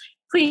 okay,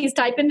 please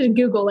type into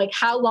Google, like,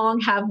 how long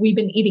have we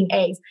been eating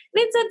eggs?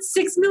 And it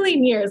said 6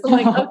 million years. I'm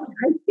like, okay,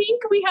 I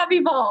think we have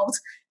evolved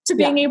to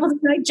being able to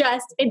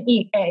digest and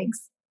eat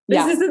eggs.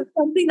 This isn't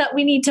something that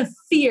we need to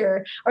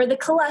fear, or the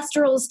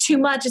cholesterol is too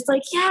much. It's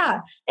like,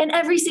 and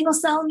every single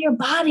cell in your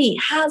body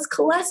has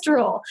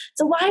cholesterol.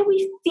 So why are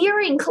we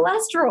fearing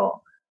cholesterol?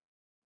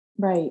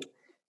 Right.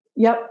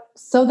 Yep.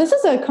 So this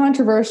is a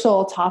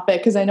controversial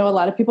topic because I know a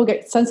lot of people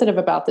get sensitive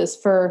about this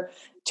for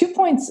 2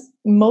 points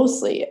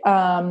mostly.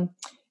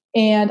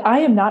 And I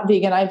am not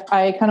vegan.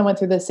 I kind of went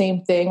through the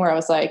same thing where I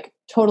was like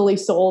totally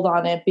sold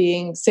on it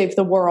being save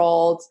the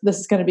world. This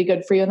is going to be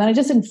good for you. And then I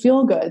just didn't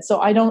feel good. So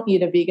I don't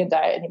eat a vegan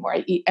diet anymore.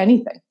 I eat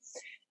anything.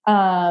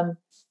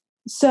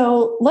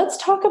 So let's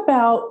talk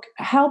about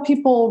how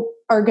people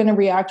are going to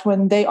react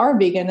when they are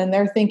vegan and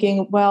they're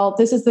thinking, well,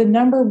 this is the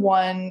number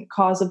one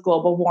cause of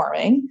global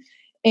warming,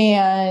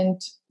 and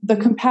the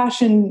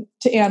compassion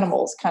to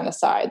animals kind of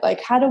side.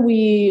 Like, how do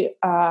we,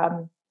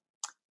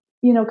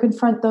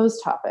 confront those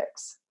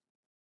topics?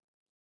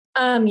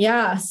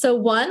 So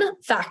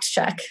one, fact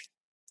check.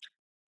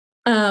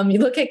 You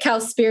look at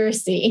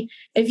Cowspiracy.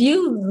 If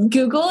you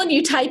Google and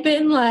you type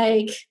in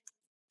like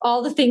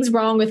all the things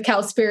wrong with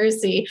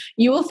Cowspiracy,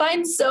 you will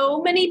find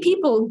so many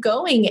people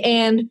going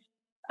and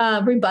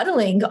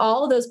rebuttaling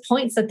all of those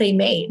points that they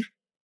made.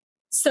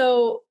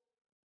 So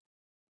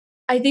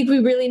I think we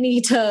really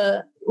need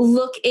to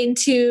look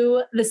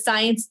into the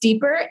science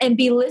deeper and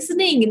be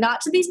listening,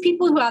 not to these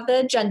people who have the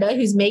agenda,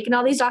 who's making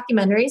all these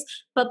documentaries,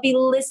 but be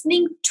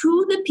listening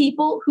to the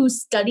people who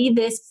study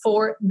this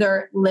for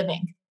their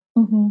living.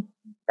 Mm-hmm.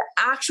 The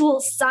actual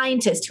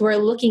scientists who are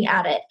looking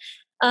at it.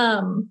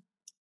 And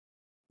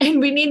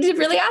we need to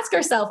really ask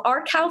ourselves,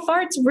 are cow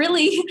farts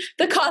really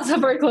the cause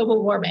of our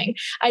global warming?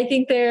 I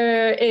think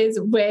there is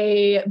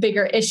way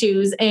bigger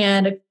issues.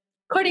 And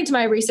according to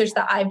my research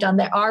that I've done,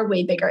 there are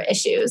way bigger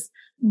issues.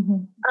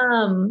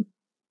 Mm-hmm.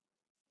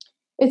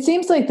 It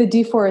seems like the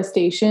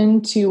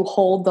deforestation to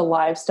hold the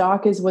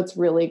livestock is what's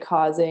really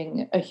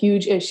causing a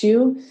huge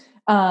issue.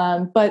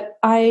 But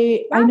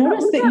I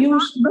noticed that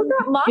look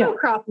at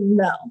monocropping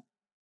though.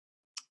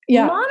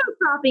 Yeah.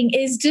 Monocropping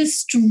is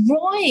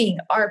destroying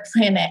our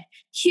planet.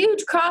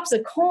 Huge crops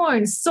of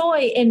corn,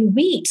 soy, and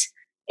wheat.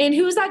 And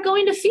who's that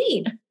going to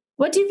feed?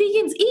 What do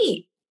vegans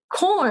eat?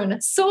 Corn,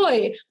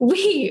 soy,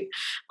 wheat.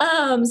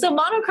 So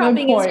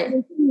monocropping is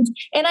really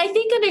huge. And I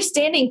think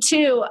understanding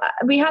too,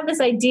 we have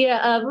this idea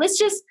of let's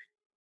just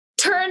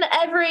turn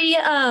every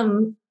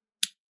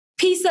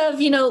piece of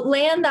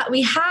land that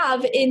we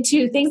have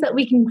into things that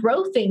we can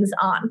grow things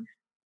on.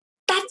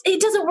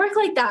 It doesn't work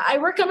like that. I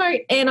work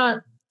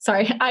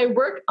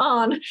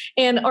on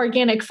an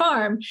organic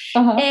farm,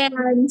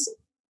 and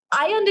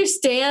I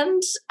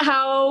understand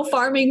how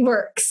farming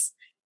works.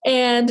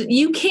 And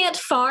you can't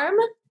farm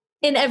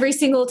in every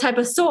single type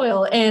of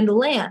soil and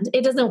land.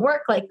 It doesn't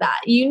work like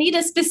that. You need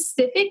a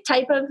specific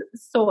type of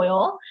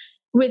soil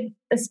with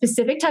a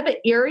specific type of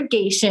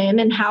irrigation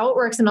and how it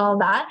works and all of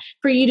that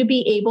for you to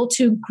be able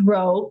to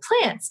grow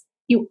plants.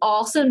 You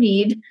also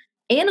need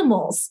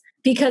animals,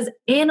 because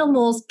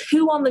animals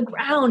poo on the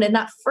ground and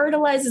that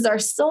fertilizes our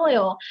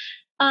soil.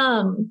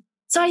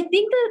 So I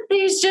think that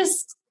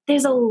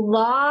there's a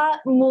lot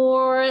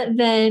more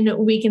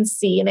than we can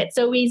see. And it's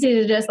so easy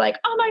to just like,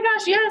 oh my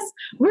gosh, yes,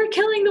 we're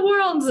killing the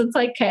world. So it's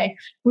like, okay,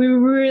 we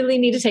really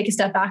need to take a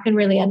step back and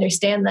really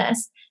understand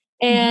this.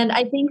 And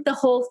I think the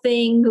whole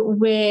thing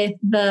with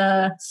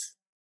the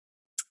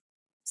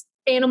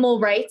animal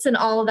rights and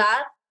all of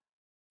that,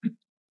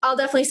 I'll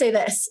definitely say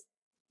this.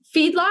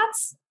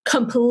 Feedlots,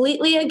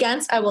 completely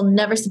against. I will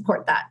never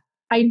support that.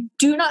 I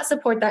do not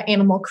support that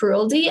animal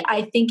cruelty.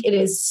 I think it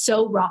is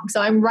so wrong.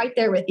 So I'm right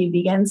there with you,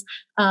 vegans.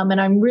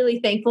 And I'm really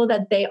thankful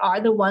that they are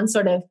the ones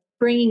sort of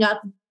bringing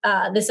up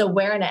this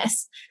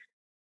awareness.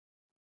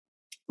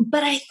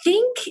 But I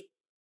think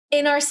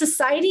in our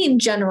society in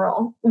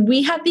general,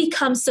 we have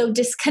become so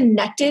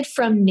disconnected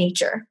from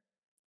nature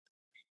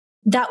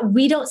that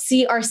we don't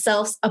see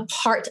ourselves a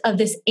part of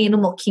this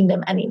animal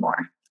kingdom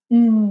anymore.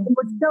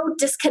 We're so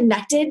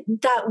disconnected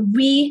that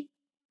we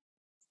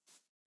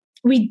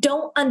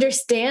don't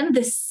understand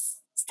this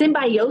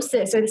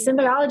symbiosis or the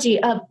symbiogy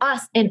of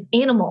us and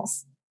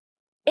animals.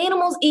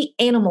 Animals eat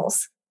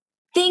animals.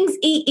 Things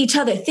eat each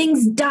other.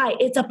 Things die.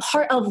 It's a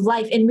part of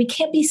life. And we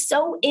can't be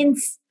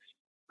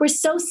we're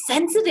so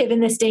sensitive in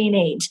this day and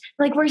age.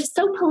 Like, we're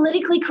so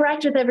politically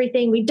correct with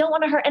everything. We don't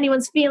want to hurt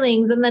anyone's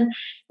feelings. And then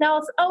now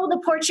it's,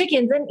 the poor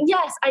chickens. And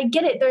yes, I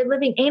get it. They're a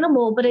living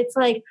animal, but it's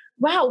like,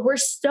 wow, we're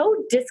so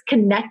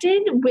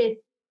disconnected with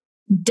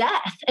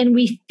death, and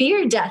we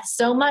fear death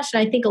so much.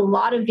 And I think a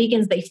lot of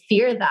vegans, they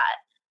fear that.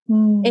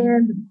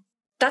 And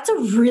that's a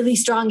really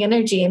strong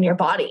energy in your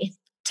body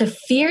to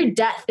fear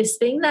death, this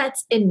thing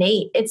that's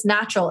innate. It's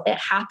natural. It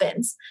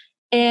happens.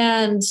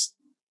 And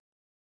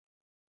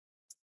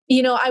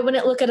I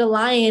wouldn't look at a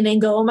lion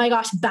and go, oh my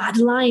gosh, bad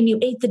lion, you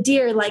ate the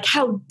deer. Like,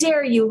 how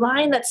dare you,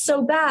 lion? That's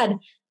so bad.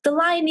 The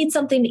lion needs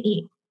something to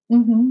eat.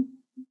 Mm-hmm.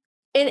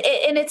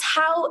 And it's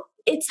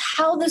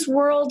how this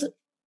world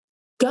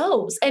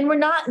goes. And we're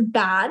not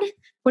bad.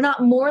 We're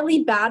not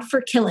morally bad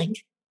for killing.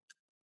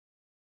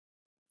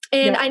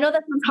 And I know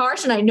that sounds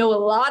harsh, and I know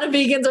a lot of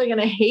vegans are going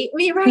to hate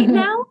me right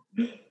now.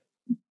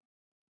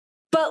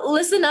 But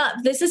listen up.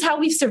 This is how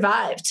we've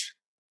survived.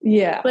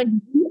 Yeah. Like,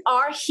 we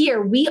are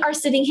here. We are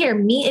sitting here,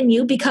 me and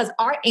you, because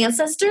our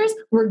ancestors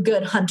were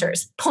good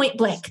hunters, point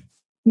blank.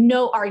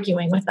 No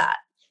arguing with that.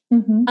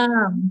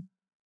 Mm-hmm.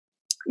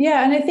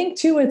 Yeah. And I think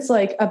too, it's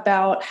like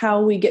about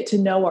how we get to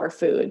know our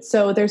food.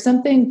 So there's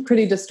something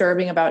pretty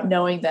disturbing about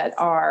knowing that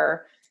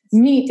our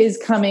meat is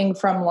coming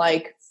from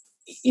like,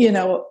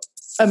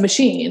 a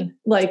machine,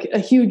 like a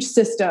huge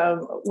system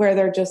where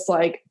they're just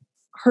like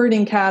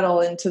herding cattle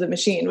into the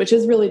machine, which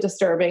is really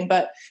disturbing.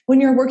 But when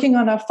you're working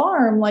on a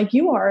farm, like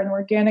you are, an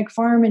organic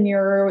farm, and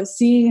you're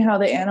seeing how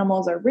the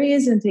animals are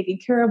raised and taking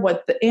care of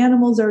what the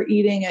animals are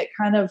eating, it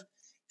kind of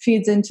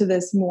feeds into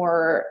this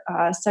more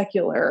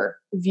secular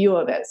view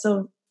of it.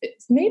 So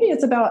maybe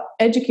it's about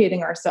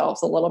educating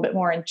ourselves a little bit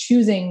more and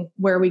choosing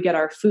where we get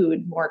our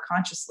food more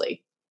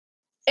consciously.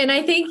 And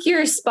I think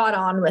you're spot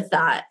on with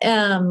that.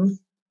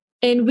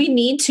 And we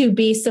need to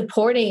be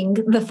supporting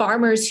the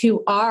farmers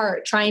who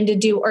are trying to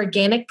do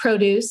organic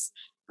produce.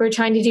 We're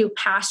trying to do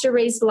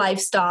pasture-raised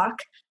livestock.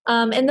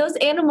 And those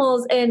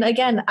animals, and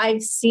again,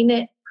 I've seen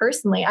it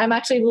personally. I'm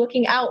actually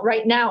looking out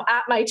right now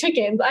at my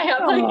chickens. I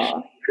have like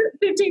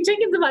 15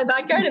 chickens in my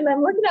backyard, and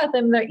I'm looking at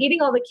them. They're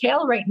eating all the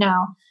kale right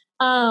now.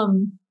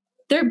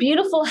 They're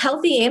beautiful,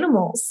 healthy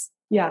animals.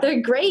 Yeah.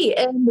 They're great.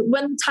 And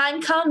when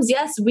time comes,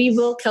 yes, we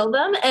will kill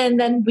them, and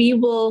then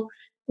we'll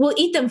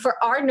eat them for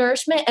our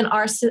nourishment and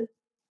our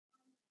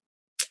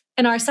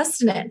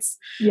sustenance.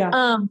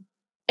 Yeah.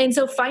 And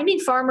so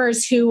finding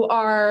farmers who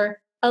are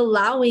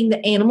allowing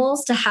the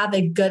animals to have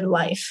a good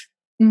life,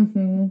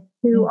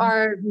 who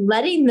are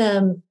letting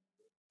them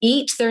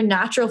eat their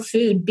natural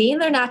food, be in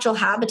their natural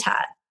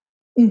habitat,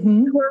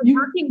 who are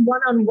working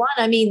one-on-one.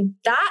 I mean,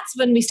 that's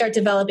when we start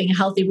developing a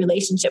healthy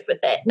relationship with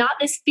it. Not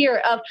this fear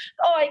of,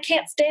 oh, I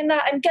can't stand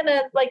that, I'm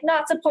gonna like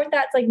not support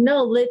that. It's like,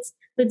 no, let's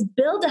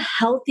build a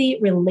healthy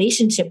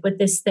relationship with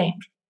this thing.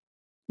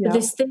 Yeah.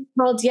 This thing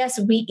called, yes,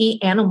 we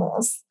eat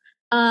animals.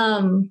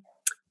 And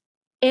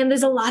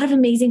there's a lot of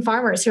amazing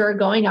farmers who are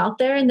going out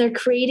there and they're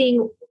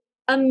creating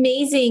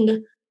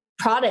amazing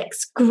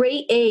products,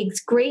 great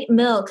eggs, great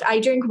milk. I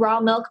drink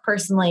raw milk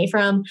personally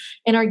from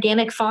an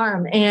organic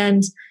farm,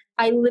 and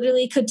I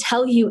literally could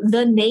tell you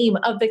the name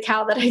of the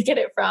cow that I get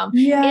it from.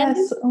 Yes.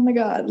 And, oh my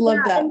God. Love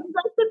that. And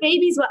like the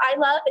babies, what I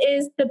love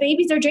is the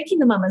babies are drinking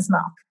the mama's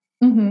milk.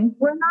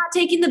 We're not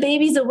taking the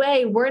babies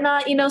away. We're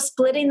not,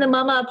 splitting the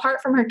mama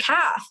apart from her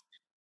calf.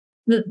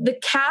 The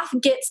calf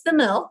gets the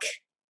milk.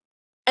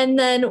 And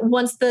then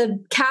once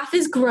the calf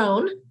is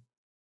grown,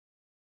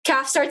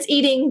 calf starts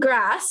eating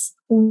grass,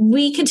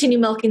 we continue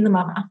milking the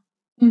mama.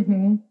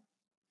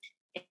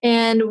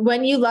 And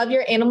when you love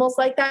your animals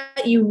like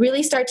that, you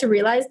really start to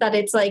realize that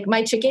it's like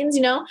my chickens,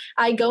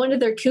 I go into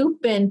their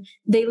coop and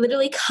they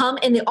literally come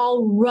and they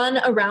all run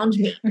around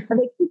me.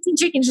 Like 15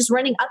 chickens just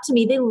running up to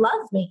me. They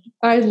love me.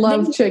 I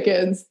love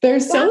chickens.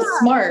 They're so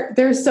smart.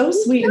 They're so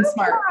sweet and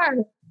smart.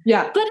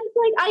 Yeah. But it's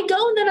like I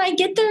go and then I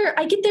get their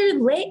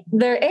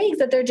eggs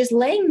that they're just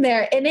laying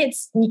there, and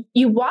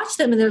you watch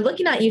them and they're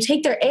looking at you,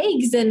 take their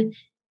eggs, and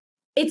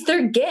it's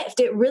their gift.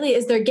 It really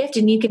is their gift.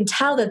 And you can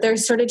tell that they're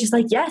sort of just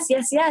like, yes,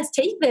 yes, yes,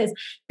 take this.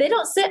 They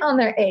don't sit on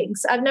their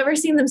eggs. I've never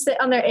seen them sit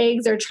on their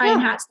eggs or try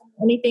and hatch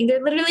anything.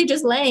 They're literally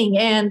just laying.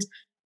 And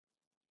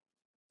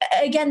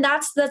again,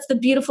 that's the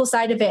beautiful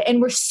side of it.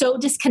 And we're so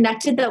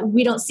disconnected that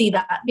we don't see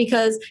that,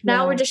 because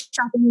now we're just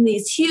shopping in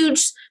these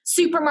huge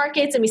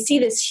supermarkets and we see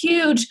this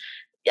huge,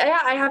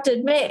 I have to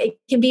admit, it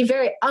can be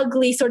very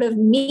ugly sort of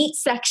meat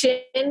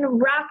section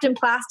wrapped in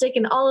plastic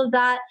and all of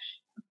that.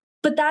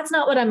 But that's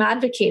not what I'm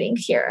advocating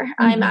here.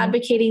 I'm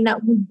advocating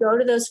that we go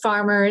to those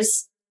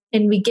farmers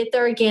and we get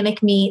their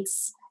organic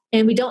meats,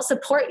 and we don't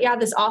support,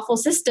 this awful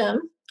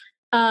system,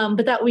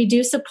 but that we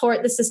do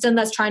support the system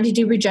that's trying to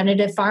do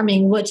regenerative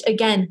farming, which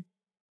again,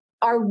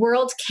 our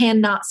world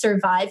cannot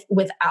survive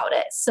without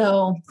it.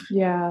 So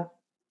yeah,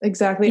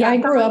 exactly. Yeah, I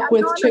grew up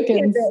with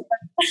chickens.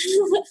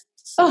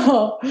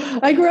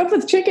 I grew up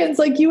with chickens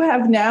like you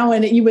have now,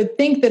 and you would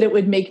think that it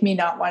would make me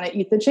not want to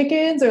eat the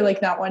chickens or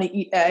like not want to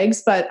eat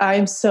eggs, but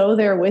I'm so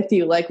there with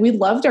you. Like, we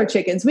loved our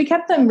chickens. We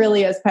kept them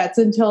really as pets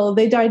until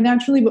they died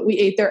naturally, but we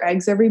ate their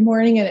eggs every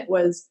morning, and it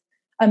was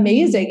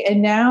amazing.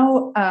 And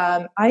now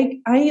I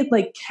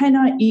like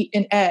cannot eat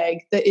an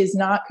egg that is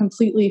not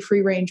completely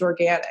free range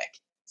organic.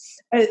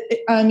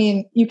 I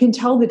mean, you can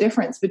tell the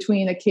difference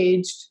between a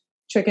caged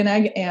chicken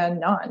egg and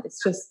none.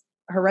 It's just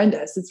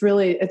horrendous. It's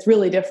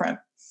really different.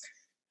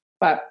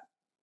 But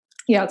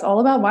yeah, it's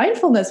all about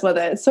mindfulness with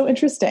it. It's so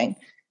interesting.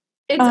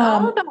 It's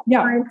all about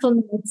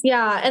mindfulness.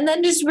 Yeah. And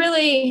then just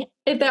really,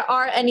 if there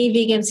are any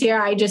vegans here,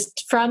 I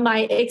just, from my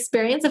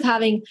experience of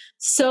having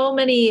so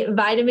many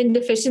vitamin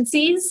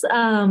deficiencies,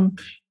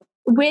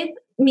 with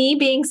me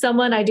being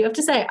someone, I do have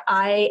to say,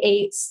 I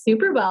ate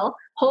super well,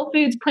 whole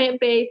foods,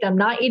 plant-based. I'm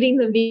not eating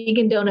the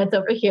vegan donuts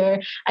over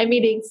here. I'm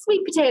eating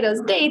sweet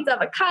potatoes, dates,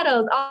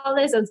 avocados, all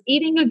this. I was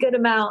eating a good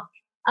amount.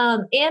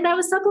 And I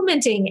was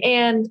supplementing,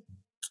 and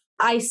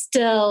I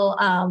still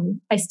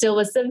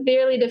was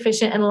severely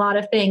deficient in a lot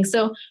of things.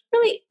 So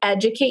really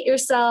educate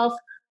yourself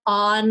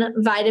on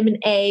vitamin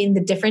A and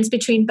the difference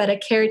between beta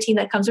carotene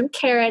that comes from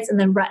carrots and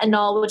then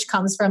retinol, which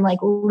comes from like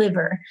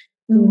liver.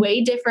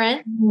 Way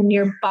different, and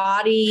your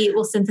body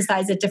will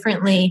synthesize it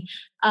differently.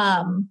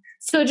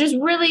 So just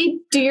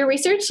really do your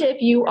research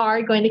if you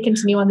are going to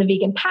continue on the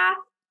vegan path.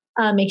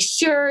 Make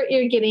sure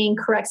you're getting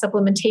correct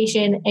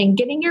supplementation and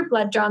getting your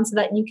blood drawn so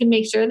that you can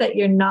make sure that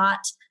you're not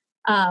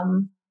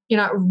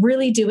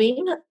really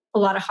doing a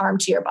lot of harm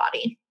to your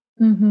body.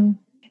 Mm-hmm.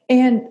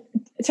 And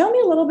tell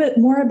me a little bit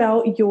more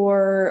about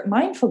your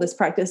mindfulness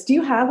practice. Do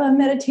you have a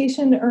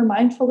meditation or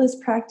mindfulness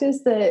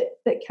practice that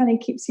kind of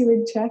keeps you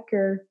in check,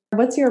 or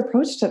what's your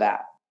approach to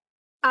that?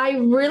 I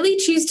really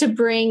choose to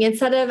bring,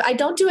 I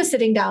don't do a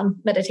sitting down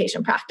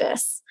meditation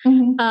practice.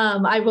 Mm-hmm.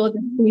 I will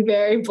be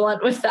very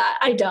blunt with that.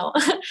 I don't.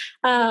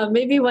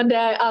 Maybe one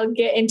day I'll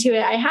get into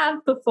it. I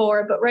have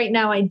before, but right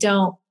now I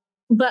don't.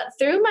 But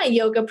through my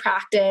yoga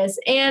practice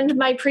and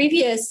my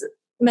previous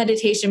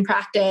meditation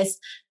practice,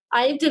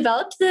 I've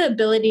developed the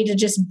ability to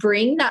just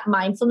bring that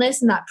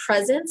mindfulness and that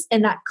presence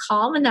and that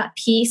calm and that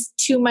peace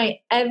to my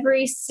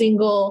every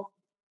single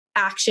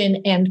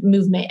action and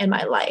movement in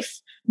my life.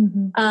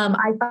 Mm-hmm.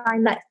 I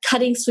find that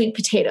cutting sweet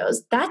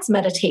potatoes, that's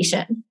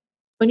meditation.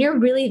 When you're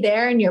really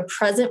there and you're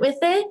present with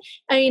it,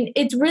 I mean,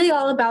 it's really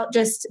all about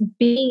just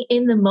being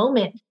in the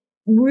moment,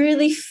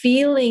 really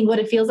feeling what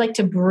it feels like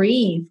to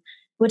breathe.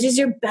 What does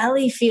your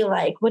belly feel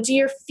like? What do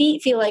your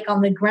feet feel like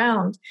on the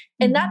ground?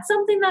 And Mm-hmm. that's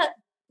something that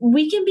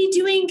we can be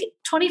doing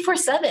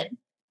 24/7.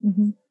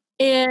 Mm-hmm.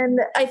 And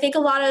I think a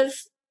lot of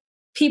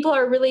people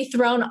are really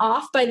thrown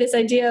off by this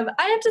idea of,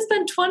 I have to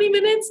spend 20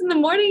 minutes in the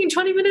morning and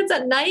 20 minutes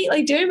at night,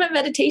 like doing my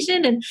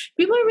meditation. And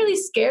people are really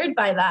scared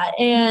by that.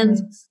 And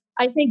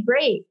I think,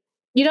 great,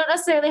 you don't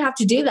necessarily have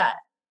to do that.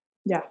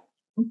 Yeah.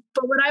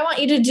 But what I want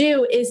you to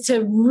do is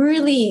to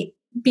really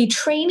be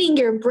training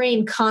your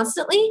brain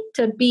constantly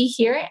to be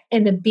here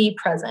and to be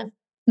present.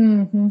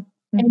 Mm-hmm.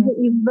 Mm-hmm. And to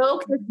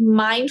evoke this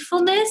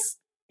mindfulness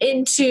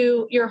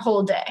into your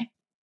whole day.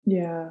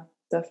 Yeah,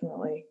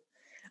 definitely.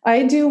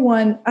 I do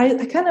one,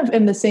 I kind of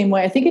am the same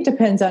way. I think it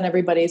depends on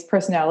everybody's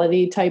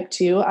personality type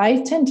too.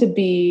 I tend to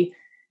be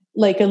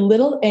like a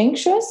little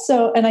anxious.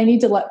 And I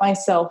need to let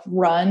myself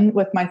run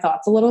with my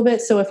thoughts a little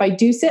bit. So if I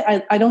do sit,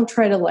 I don't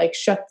try to like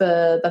shut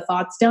the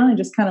thoughts down and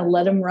just kind of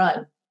let them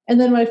run. And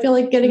then when I feel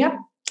like getting up,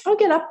 I'll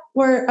get up,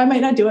 or I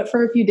might not do it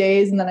for a few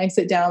days and then I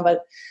sit down.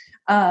 But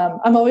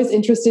I'm always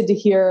interested to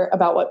hear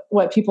about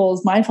what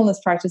people's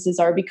mindfulness practices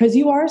are, because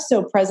you are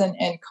so present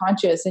and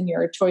conscious in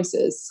your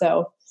choices.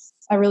 So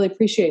I really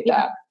appreciate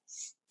that.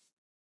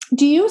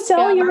 Do you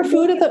sell your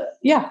food at the,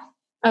 Okay.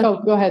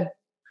 Oh, go ahead.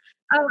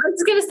 I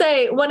was going to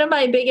say, one of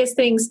my biggest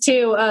things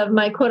too of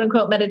my quote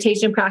unquote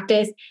meditation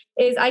practice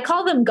is I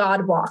call them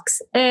God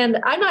walks. And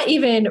I'm not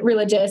even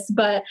religious,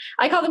 but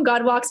I call them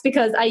God walks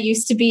because I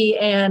used to be,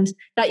 and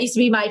that used to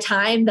be my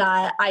time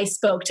that I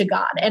spoke to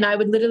God. And I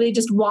would literally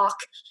just walk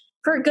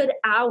for a good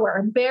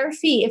hour, bare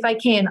feet if I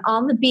can,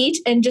 on the beach,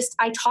 and just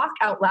I talk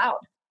out loud.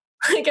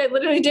 Like I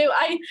literally do.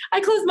 I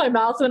close my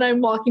mouth when I'm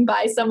walking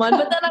by someone,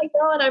 but then I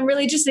go and I'm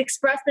really just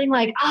expressing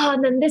like,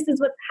 and then this is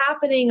what's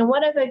happening. And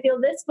what if I feel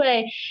this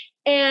way?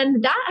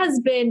 And that has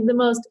been the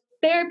most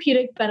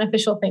therapeutic,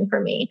 beneficial thing for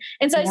me.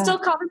 And so I still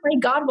call them my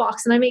God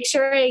walks, and I make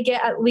sure I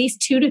get at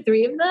least 2 to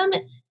 3 of them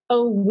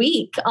a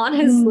week,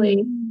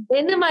 honestly,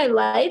 into my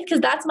life, because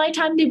that's my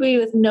time to be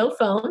with no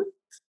phone,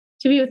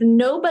 to be with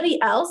nobody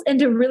else, and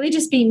to really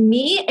just be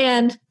me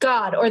and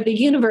God or the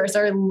universe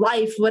or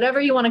life,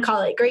 whatever you want to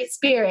call it, great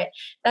spirit.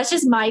 That's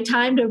just my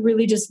time to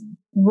really just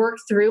work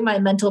through my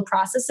mental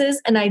processes.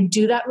 And I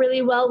do that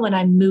really well when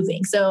I'm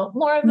moving. So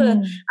more of I'm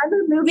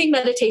a moving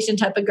meditation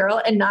type of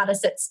girl and not a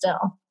sit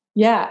still.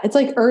 Yeah. It's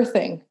like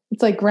earthing.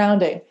 It's like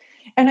grounding.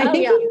 And I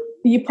think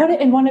you put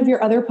it in one of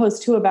your other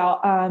posts too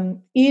about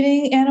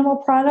eating animal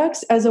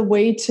products as a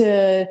way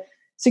to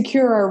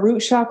secure our root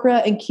chakra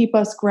and keep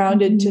us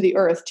grounded to the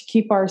earth, to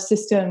keep our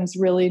systems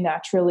really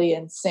naturally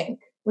in sync,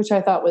 which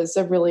I thought was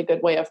a really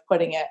good way of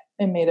putting it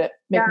and made it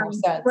make more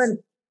sense.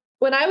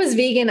 When I was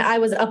vegan, I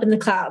was up in the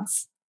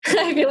clouds.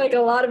 I feel like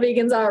a lot of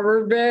vegans are.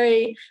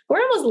 We're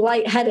almost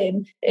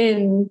lightheaded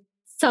in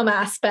some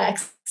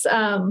aspects.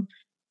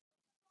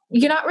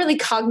 You're not really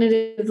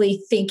cognitively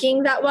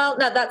thinking that well.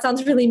 Now, that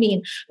sounds really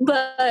mean,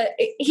 but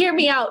hear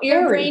me out.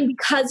 Your brain,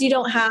 because you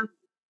don't have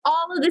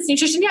all of this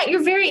nutrition,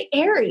 you're very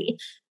airy.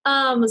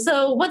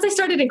 So once I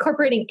started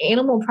incorporating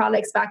animal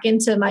products back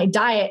into my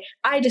diet,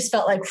 I just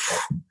felt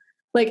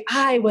like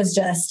I was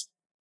just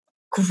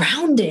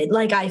grounded.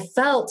 Like I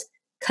felt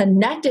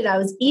connected. I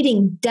was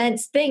eating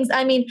dense things.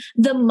 I mean,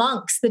 the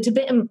monks, the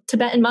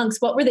Tibetan monks,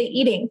 what were they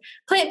eating?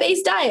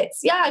 Plant-based diets.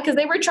 Yeah, because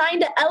they were trying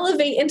to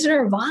elevate into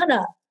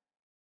nirvana.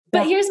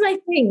 But here's my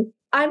thing.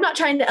 I'm not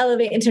trying to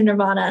elevate into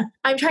nirvana.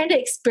 I'm trying to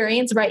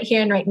experience right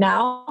here and right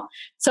now.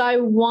 So I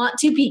want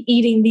to be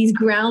eating these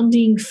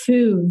grounding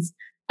foods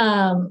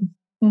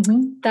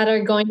that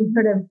are going to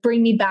sort of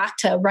bring me back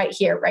to right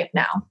here, right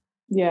now.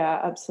 Yeah,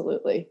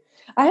 absolutely.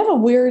 I have a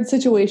weird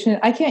situation.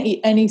 I can't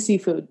eat any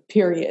seafood,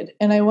 period.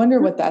 And I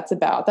wonder what that's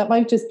about. That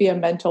might just be a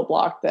mental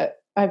block that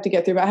I have to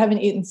get through. But I haven't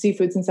eaten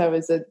seafood since I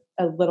was a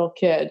little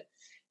kid.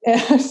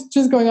 And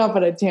just going off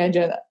on a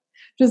tangent,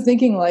 just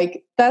thinking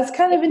like, that's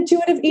kind of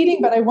intuitive eating,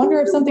 but I wonder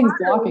if something's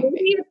blocking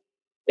me.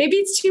 Maybe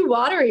it's too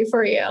watery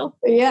for you.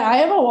 Yeah, I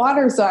have a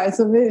water sign,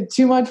 so maybe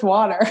too much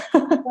water.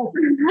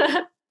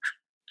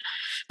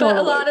 But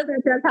a lot of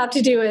that does have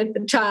to do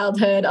with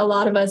childhood. A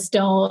lot of us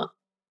don't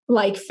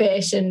like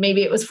fish, and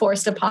maybe it was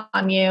forced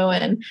upon you,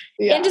 and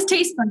just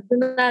taste buds,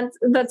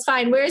 and that's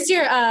fine. Where's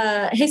your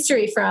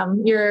history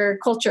from? Your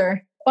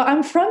culture? Well,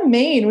 I'm from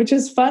Maine, which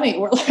is funny.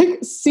 We're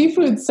like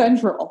seafood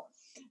central.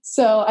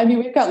 So, I mean,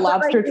 we've got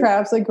lobster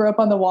traps. I grew up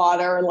on the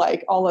water,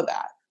 like all of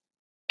that.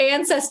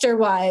 Ancestor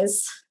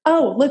wise.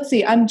 Oh, let's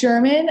see. I'm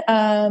German,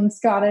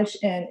 Scottish,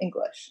 and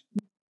English.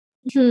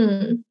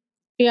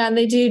 Yeah, and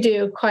they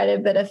do quite a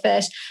bit of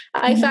fish.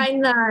 I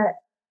find that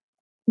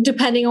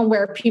depending on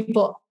where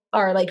people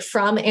are like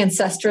from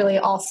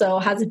ancestrally also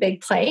has a big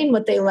play in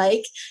what they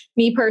like.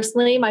 Me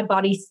personally, my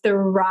body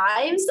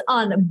thrives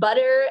on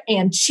butter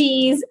and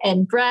cheese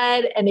and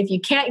bread. And if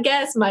you can't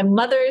guess, my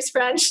mother is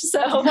French.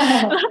 So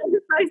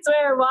I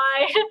swear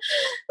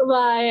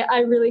why I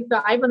really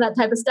thrive on that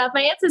type of stuff.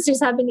 My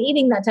ancestors have been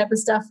eating that type of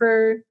stuff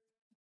for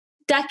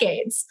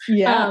decades.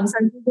 Yeah. So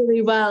I do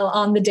really well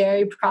on the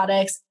dairy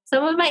products.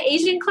 Some of my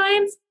Asian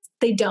clients,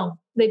 they don't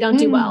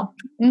do well.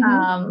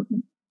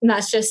 And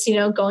that's just,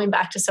 going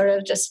back to sort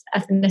of just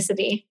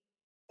ethnicity.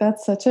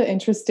 That's such an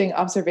interesting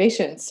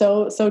observation.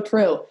 So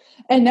true.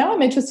 And now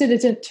I'm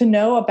interested to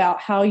know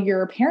about how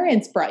your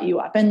parents brought you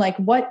up and like,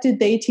 what did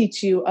they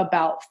teach you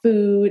about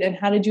food and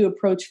how did you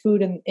approach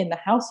food in the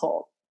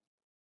household?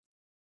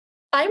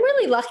 I'm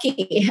really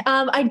lucky.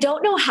 I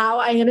don't know how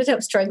I ended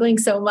up struggling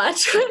so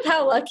much with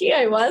how lucky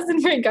I was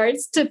in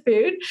regards to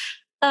food.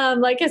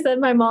 Like I said,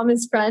 my mom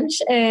is French.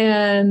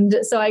 And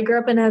so I grew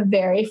up in a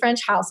very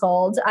French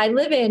household. I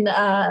live in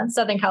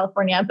Southern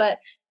California, but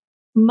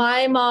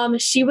my mom,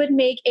 she would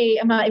make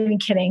I'm not even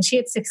kidding. She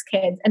had 6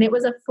 kids and it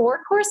was a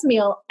 4-course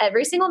meal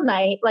every single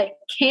night, like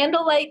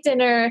candlelight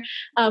dinner.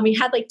 We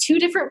had like 2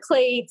 different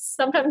plates,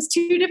 sometimes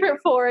 2 different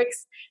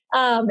forks.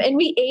 And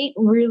we ate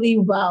really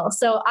well.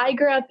 So I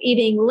grew up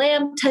eating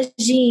lamb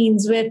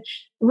tagines with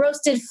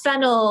roasted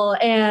fennel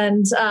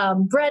and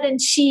bread and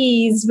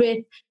cheese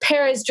with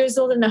pears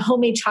drizzled in a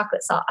homemade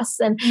chocolate sauce.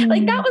 And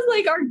like, that was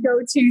like our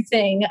go-to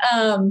thing.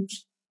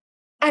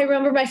 I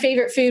remember my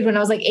favorite food when I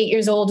was like 8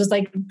 years old was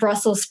like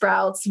Brussels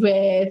sprouts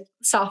with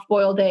soft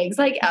boiled eggs.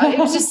 Like it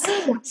was just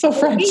so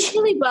French.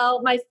 Really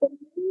well.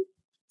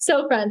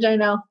 So French, I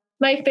know.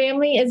 My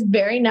family is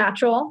very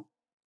natural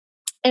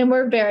and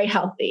we're very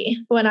healthy.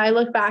 When I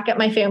look back at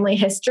my family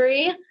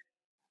history,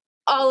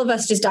 all of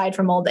us just died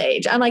from old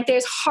age. I'm like,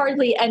 there's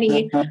hardly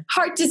any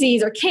heart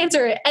disease or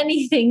cancer or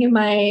anything in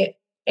my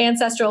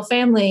ancestral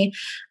family.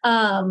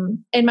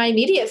 And my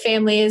immediate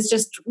family is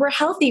just, we're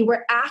healthy,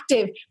 we're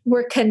active,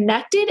 we're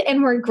connected,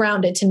 and we're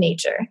grounded to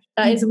nature.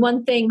 That is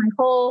one thing. My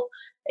whole,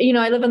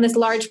 I live on this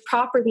large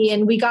property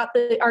and we got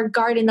our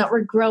garden that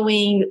we're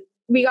growing.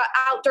 We got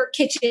outdoor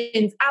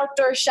kitchens,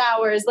 outdoor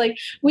showers. Like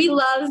we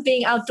love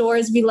being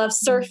outdoors. We love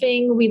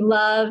surfing. We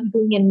love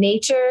being in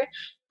nature.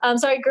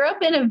 So I grew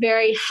up in a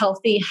very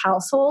healthy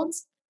household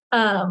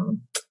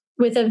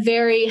with a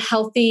very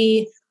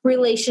healthy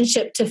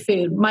relationship to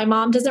food. My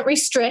mom doesn't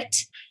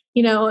restrict.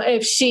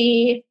 If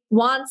she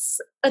wants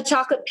a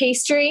chocolate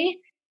pastry,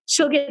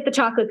 she'll get the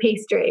chocolate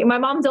pastry. My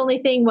mom's only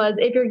thing was,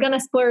 if you're going to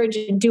splurge,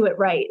 do it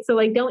right. So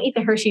like, don't eat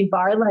the Hershey's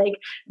bar, like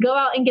go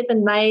out and get the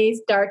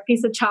nice dark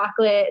piece of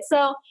chocolate.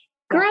 So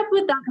grew up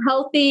with that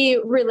healthy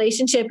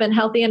relationship and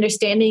healthy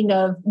understanding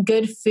of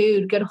good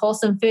food, good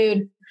wholesome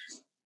food.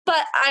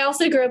 But I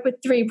also grew up with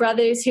 3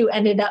 brothers who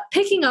ended up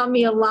picking on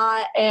me a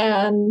lot.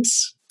 And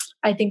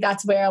I think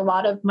that's where a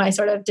lot of my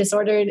sort of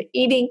disordered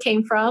eating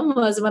came from,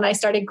 was when I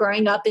started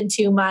growing up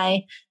into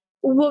my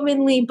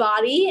womanly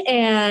body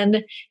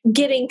and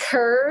getting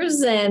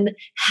curves and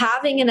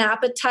having an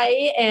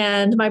appetite.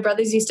 And my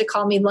brothers used to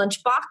call me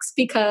lunchbox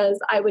because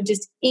I would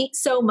just eat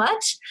so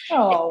much.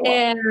 Oh.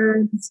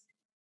 And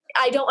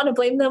I don't want to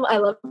blame them. I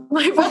love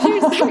my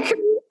brothers.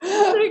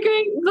 They're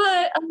great,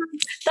 but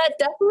that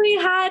definitely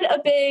had a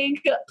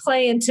big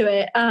play into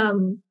it.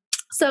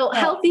 So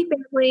healthy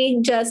family,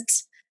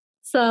 just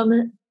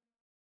some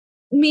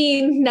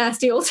mean,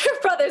 nasty older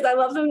brothers. I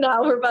love them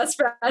now. We're best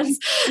friends.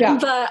 Yeah.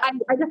 But I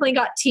definitely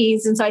got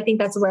teased. And so I think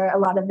that's where a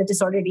lot of the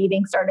disordered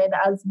eating started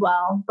as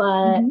well.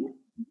 But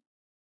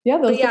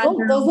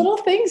those little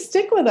things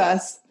stick with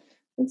us.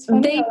 It's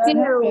funny they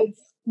do.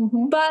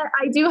 But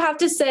I do have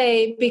to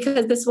say,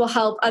 because this will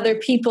help other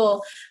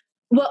people,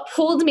 what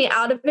pulled me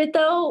out of it,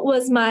 though,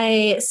 was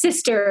my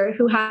sister,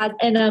 who has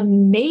an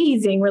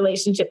amazing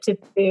relationship to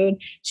food.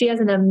 She has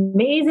an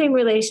amazing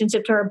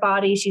relationship to her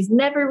body. She's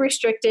never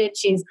restricted.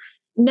 She's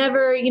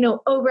never,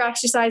 over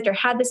exercised or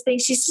had this thing.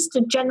 She's just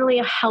generally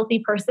a healthy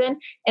person.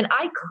 And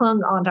I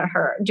clung onto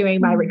her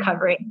during my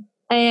recovery.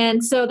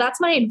 And so that's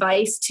my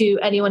advice to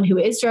anyone who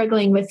is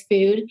struggling with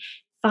food.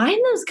 Find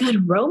those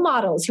good role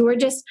models who are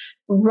just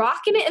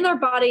rocking it in their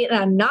body. And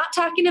I'm not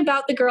talking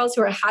about the girls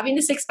who are having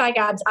the 6-pack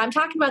abs. I'm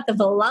talking about the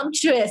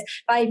voluptuous,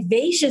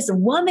 vivacious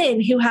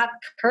women who have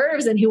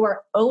curves and who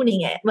are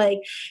owning it. Like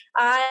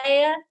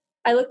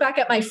I look back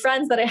at my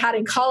friends that I had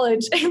in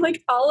college, and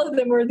like all of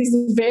them were these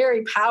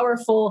very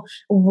powerful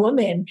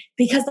women,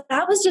 because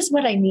that was just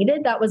what I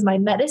needed. That was my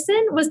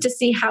medicine, was to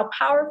see how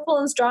powerful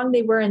and strong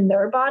they were in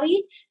their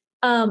body.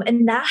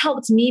 And that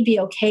helped me be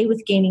okay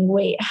with gaining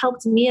weight. It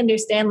helped me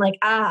understand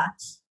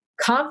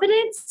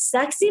confidence,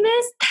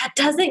 sexiness, that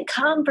doesn't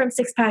come from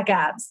 6-pack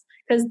abs,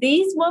 because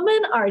these women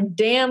are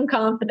damn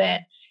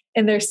confident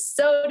and they're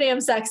so damn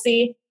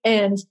sexy,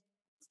 and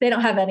they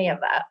don't have any of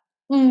that.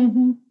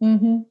 Mm-hmm,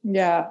 mm-hmm.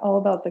 Yeah, all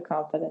about the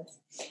confidence.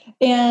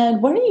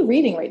 And what are you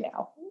reading right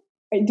now?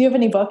 Do you have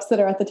any books that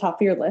are at the top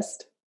of your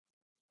list?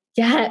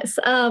 Yes,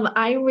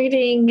 I'm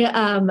reading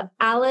Alan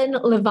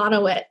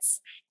Levanowitz.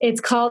 It's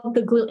called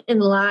The Gluten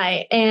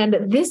Lie. And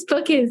this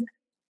book is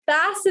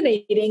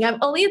fascinating. I'm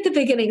only at the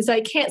beginning, so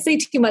I can't say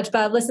too much,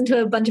 but I've listened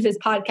to a bunch of his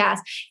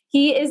podcasts.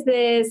 He is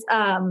this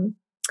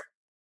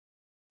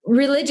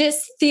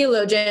religious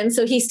theologian.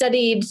 So he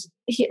studies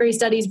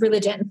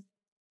religion.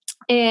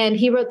 And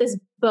he wrote this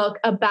book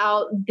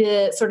about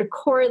the sort of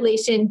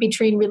correlation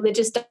between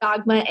religious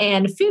dogma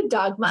and food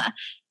dogma.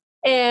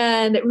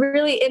 And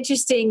really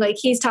interesting, like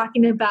he's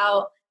talking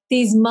about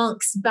these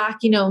monks back,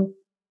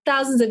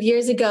 thousands of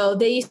years ago.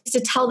 They used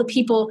to tell the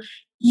people,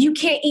 you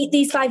can't eat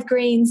these 5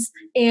 grains.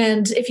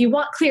 And if you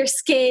want clear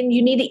skin,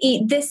 you need to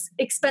eat this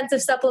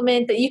expensive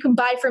supplement that you can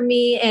buy from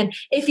me. And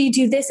if you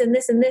do this and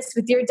this and this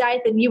with your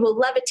diet, then you will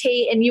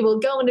levitate and you will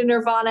go into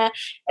nirvana.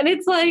 And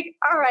it's like,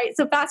 all right,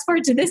 so fast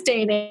forward to this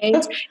day and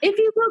age. If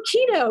you go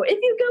keto, if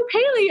you go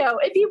paleo,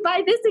 if you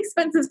buy this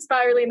expensive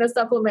spirulina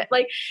supplement,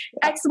 like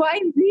X, Y,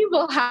 and Z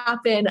will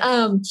happen.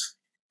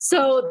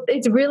 So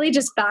it's really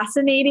just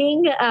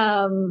fascinating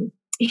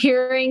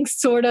hearing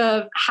sort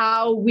of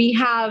how we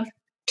have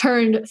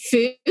turned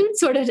food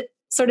sort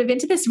of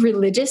into this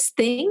religious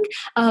thing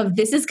of,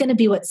 this is going to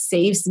be what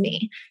saves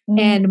me.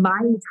 And my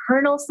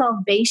eternal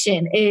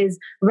salvation is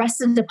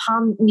rested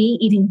upon me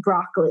eating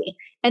broccoli.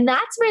 And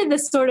that's where the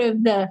sort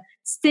of the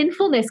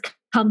sinfulness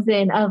comes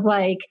in of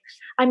like,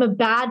 I'm a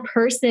bad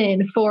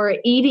person for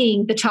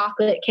eating the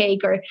chocolate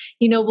cake, or,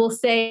 we'll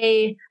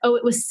say, oh,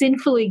 it was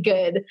sinfully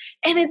good.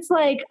 And it's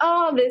like,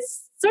 oh,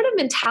 this sort of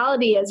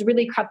mentality has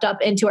really crept up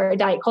into our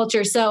diet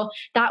culture. So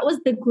that was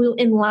The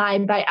Gluten Lie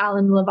by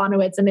Alan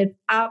Levanowitz, and it's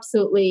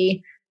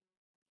absolutely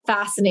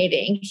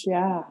fascinating.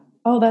 Yeah.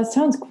 Oh, that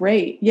sounds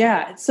great.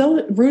 Yeah. It's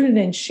so rooted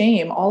in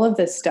shame, all of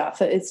this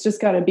stuff. It's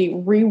just got to be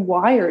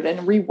rewired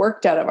and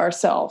reworked out of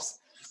ourselves.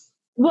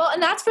 Well,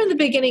 and that's from the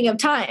beginning of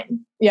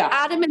time. Yeah.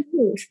 Adam and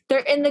Eve, they're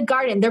in the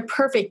garden. They're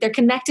perfect. They're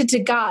connected to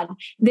God.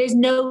 There's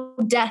no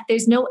death.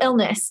 There's no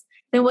illness.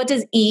 Then what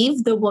does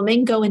Eve, the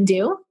woman, go and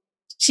do?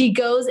 She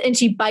goes and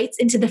she bites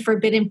into the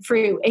forbidden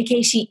fruit,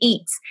 aka she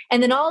eats.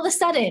 And then all of a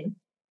sudden,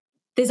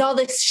 there's all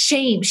this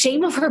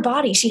shame of her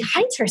body. She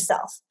hides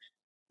herself.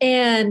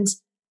 And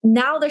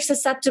now they're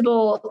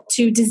susceptible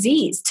to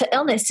disease, to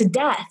illness, to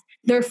death.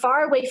 They're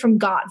far away from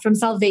God, from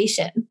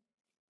salvation.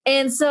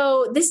 And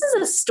so this is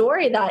a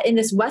story that in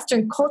this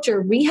Western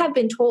culture, we have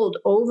been told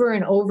over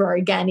and over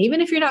again. Even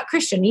if you're not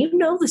Christian, you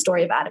know the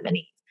story of Adam and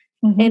Eve.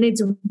 Mm-hmm. And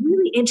it's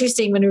really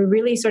interesting when we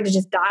really sort of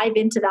just dive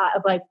into that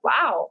of like,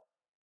 wow,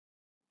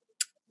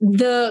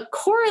 the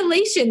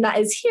correlation that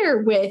is here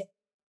with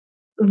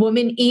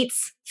woman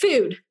eats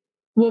food,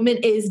 woman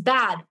is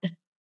bad.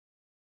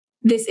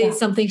 This is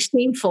something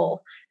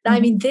shameful. Mm-hmm. I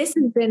mean, this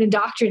has been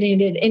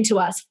indoctrinated into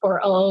us for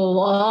a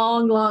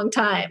long, long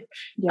time.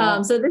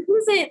 Yeah. So this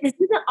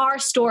isn't our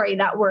story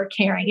that we're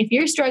carrying. If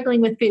you're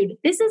struggling with food,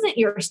 this isn't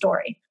your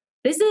story.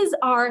 This is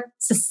our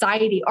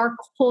society, our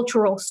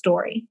cultural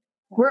story.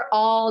 We're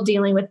all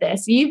dealing with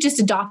this. You've just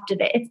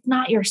adopted it. It's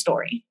not your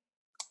story.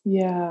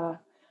 Yeah.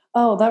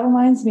 Oh, that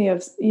reminds me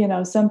of,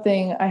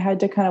 something I had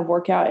to kind of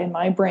work out in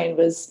my brain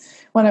was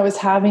when I was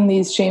having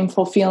these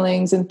shameful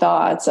feelings and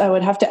thoughts, I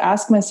would have to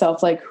ask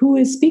myself, like, who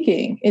is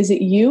speaking? Is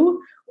it you,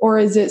 or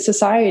is it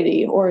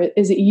society, or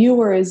is it you,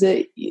 or is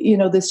it,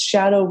 this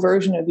shadow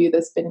version of you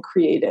that's been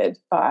created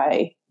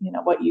by,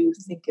 what you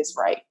think is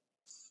right?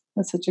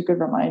 That's such a good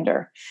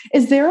reminder.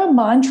 Is there a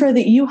mantra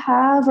that you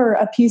have or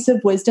a piece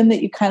of wisdom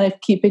that you kind of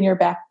keep in your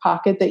back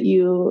pocket that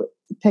you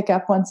pick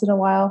up once in a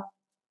while?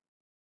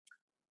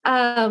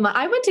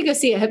 I went to go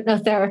see a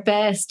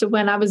hypnotherapist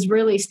when I was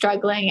really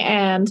struggling.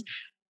 And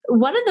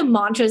one of the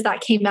mantras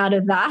that came out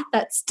of that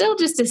still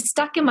just is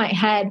stuck in my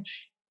head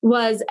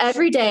was,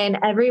 every day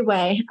in every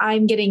way,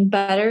 I'm getting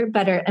better,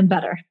 better, and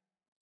better.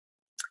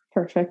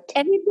 Perfect.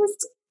 And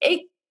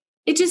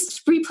it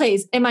just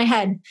replays in my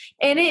head,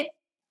 and it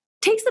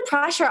takes the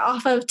pressure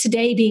off of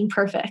today being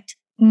perfect.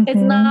 Mm-hmm.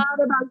 It's not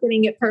about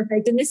getting it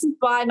perfect. And this is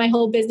why my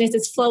whole business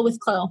is Flow with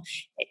Chloe.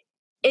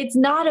 it's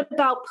not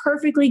about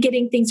perfectly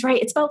getting things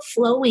right. It's about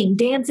flowing,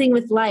 dancing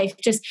with life.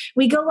 Just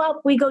we go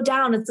up, we go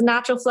down. It's a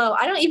natural flow.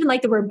 I don't even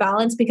like the word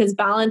balance, because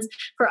balance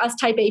for us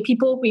type A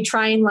people, we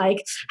try and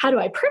like, how do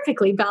I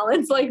perfectly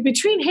balance like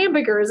between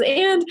hamburgers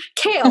and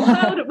kale?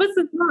 What's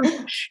the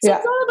wrong? So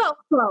it's all about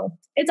flow.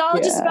 It's all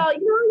just about,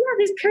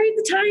 there's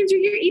periods of times where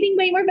you're eating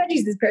way more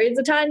veggies. There's periods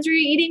of times where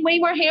you're eating way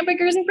more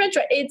hamburgers and french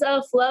fries. It's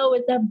a flow.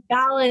 It's a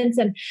balance.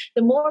 And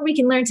the more we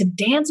can learn to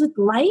dance with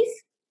life,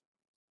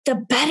 the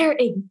better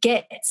it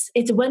gets.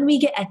 It's when we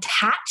get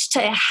attached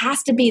to it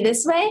has to be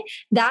this way.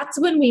 That's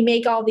when we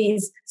make all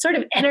these sort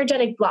of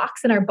energetic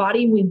blocks in our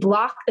body. We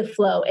block the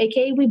flow,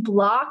 aka we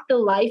block the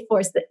life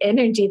force, the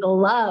energy, the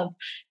love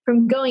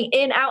from going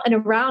in, out, and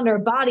around our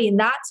body. And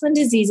that's when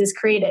disease is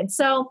created.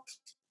 So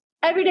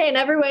every day in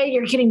every way,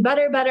 you're getting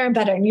better, better, and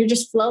better. And you're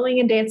just flowing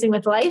and dancing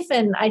with life.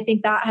 And I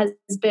think that has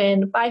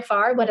been by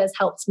far what has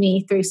helped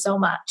me through so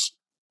much.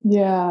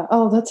 Yeah.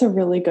 Oh, that's a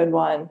really good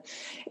one.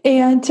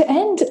 And to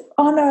end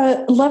on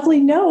a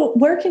lovely note,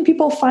 where can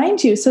people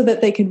find you so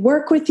that they can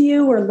work with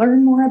you or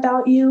learn more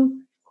about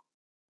you?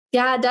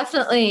 Yeah,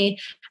 definitely.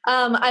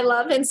 I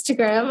love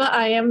Instagram.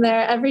 I am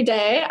there every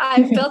day.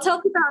 I've built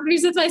healthy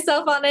boundaries with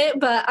myself on it,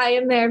 but I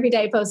am there every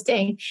day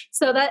posting.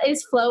 So that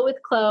is Flow with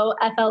Chloe,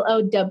 FLOWWITHCHLO,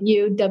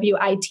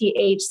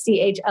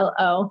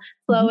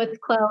 Flow with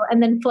Chloe,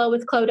 and then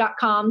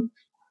flowwithchloe.com.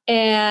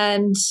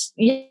 And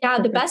yeah,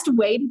 the best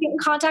way to get in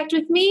contact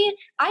with me,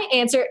 I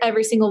answer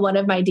every single one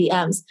of my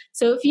DMs.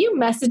 So if you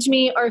message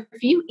me or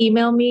if you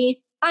email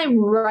me, I'm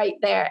right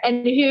there.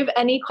 And if you have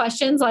any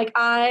questions, I'll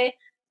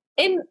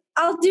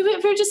do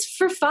it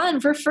for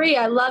fun, for free.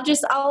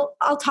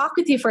 I'll talk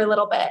with you for a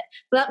little bit.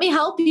 Let me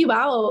help you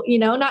out.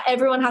 Not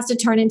everyone has to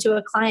turn into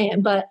a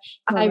client, but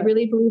I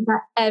really believe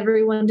that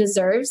everyone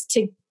deserves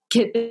to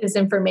get this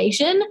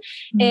information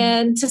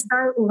and to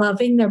start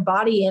loving their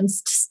body and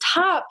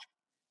stop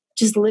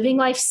just living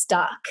life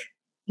stuck.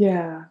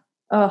 Yeah.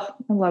 Oh,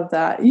 I love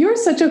that. You're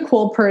such a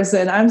cool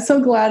person. I'm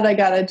so glad I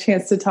got a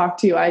chance to talk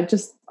to you. I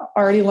just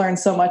already learned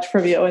so much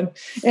from you in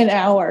an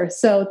hour.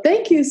 So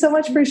thank you so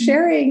much for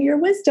sharing your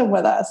wisdom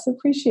with us.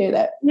 Appreciate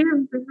it.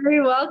 You're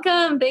very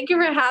welcome. Thank you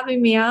for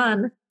having me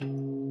on.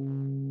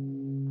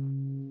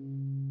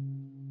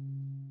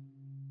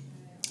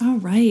 All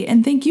right.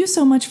 And thank you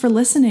so much for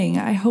listening.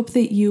 I hope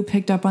that you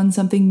picked up on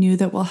something new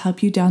that will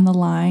help you down the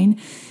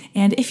line.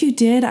 And if you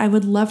did, I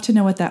would love to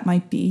know what that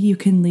might be. You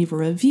can leave a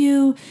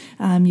review.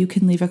 You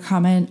can leave a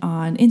comment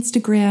on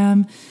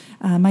Instagram.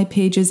 My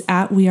page is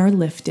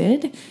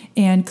 @WeAreLifted,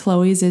 and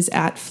Chloe's is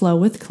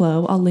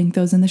 @FlowWithChloe. I'll link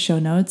those in the show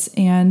notes.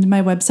 And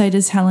my website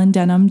is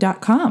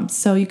helendenham.com.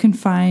 So you can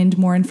find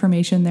more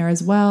information there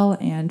as well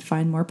and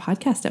find more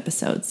podcast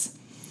episodes.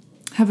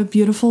 Have a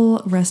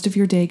beautiful rest of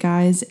your day,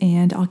 guys,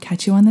 and I'll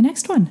catch you on the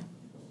next one.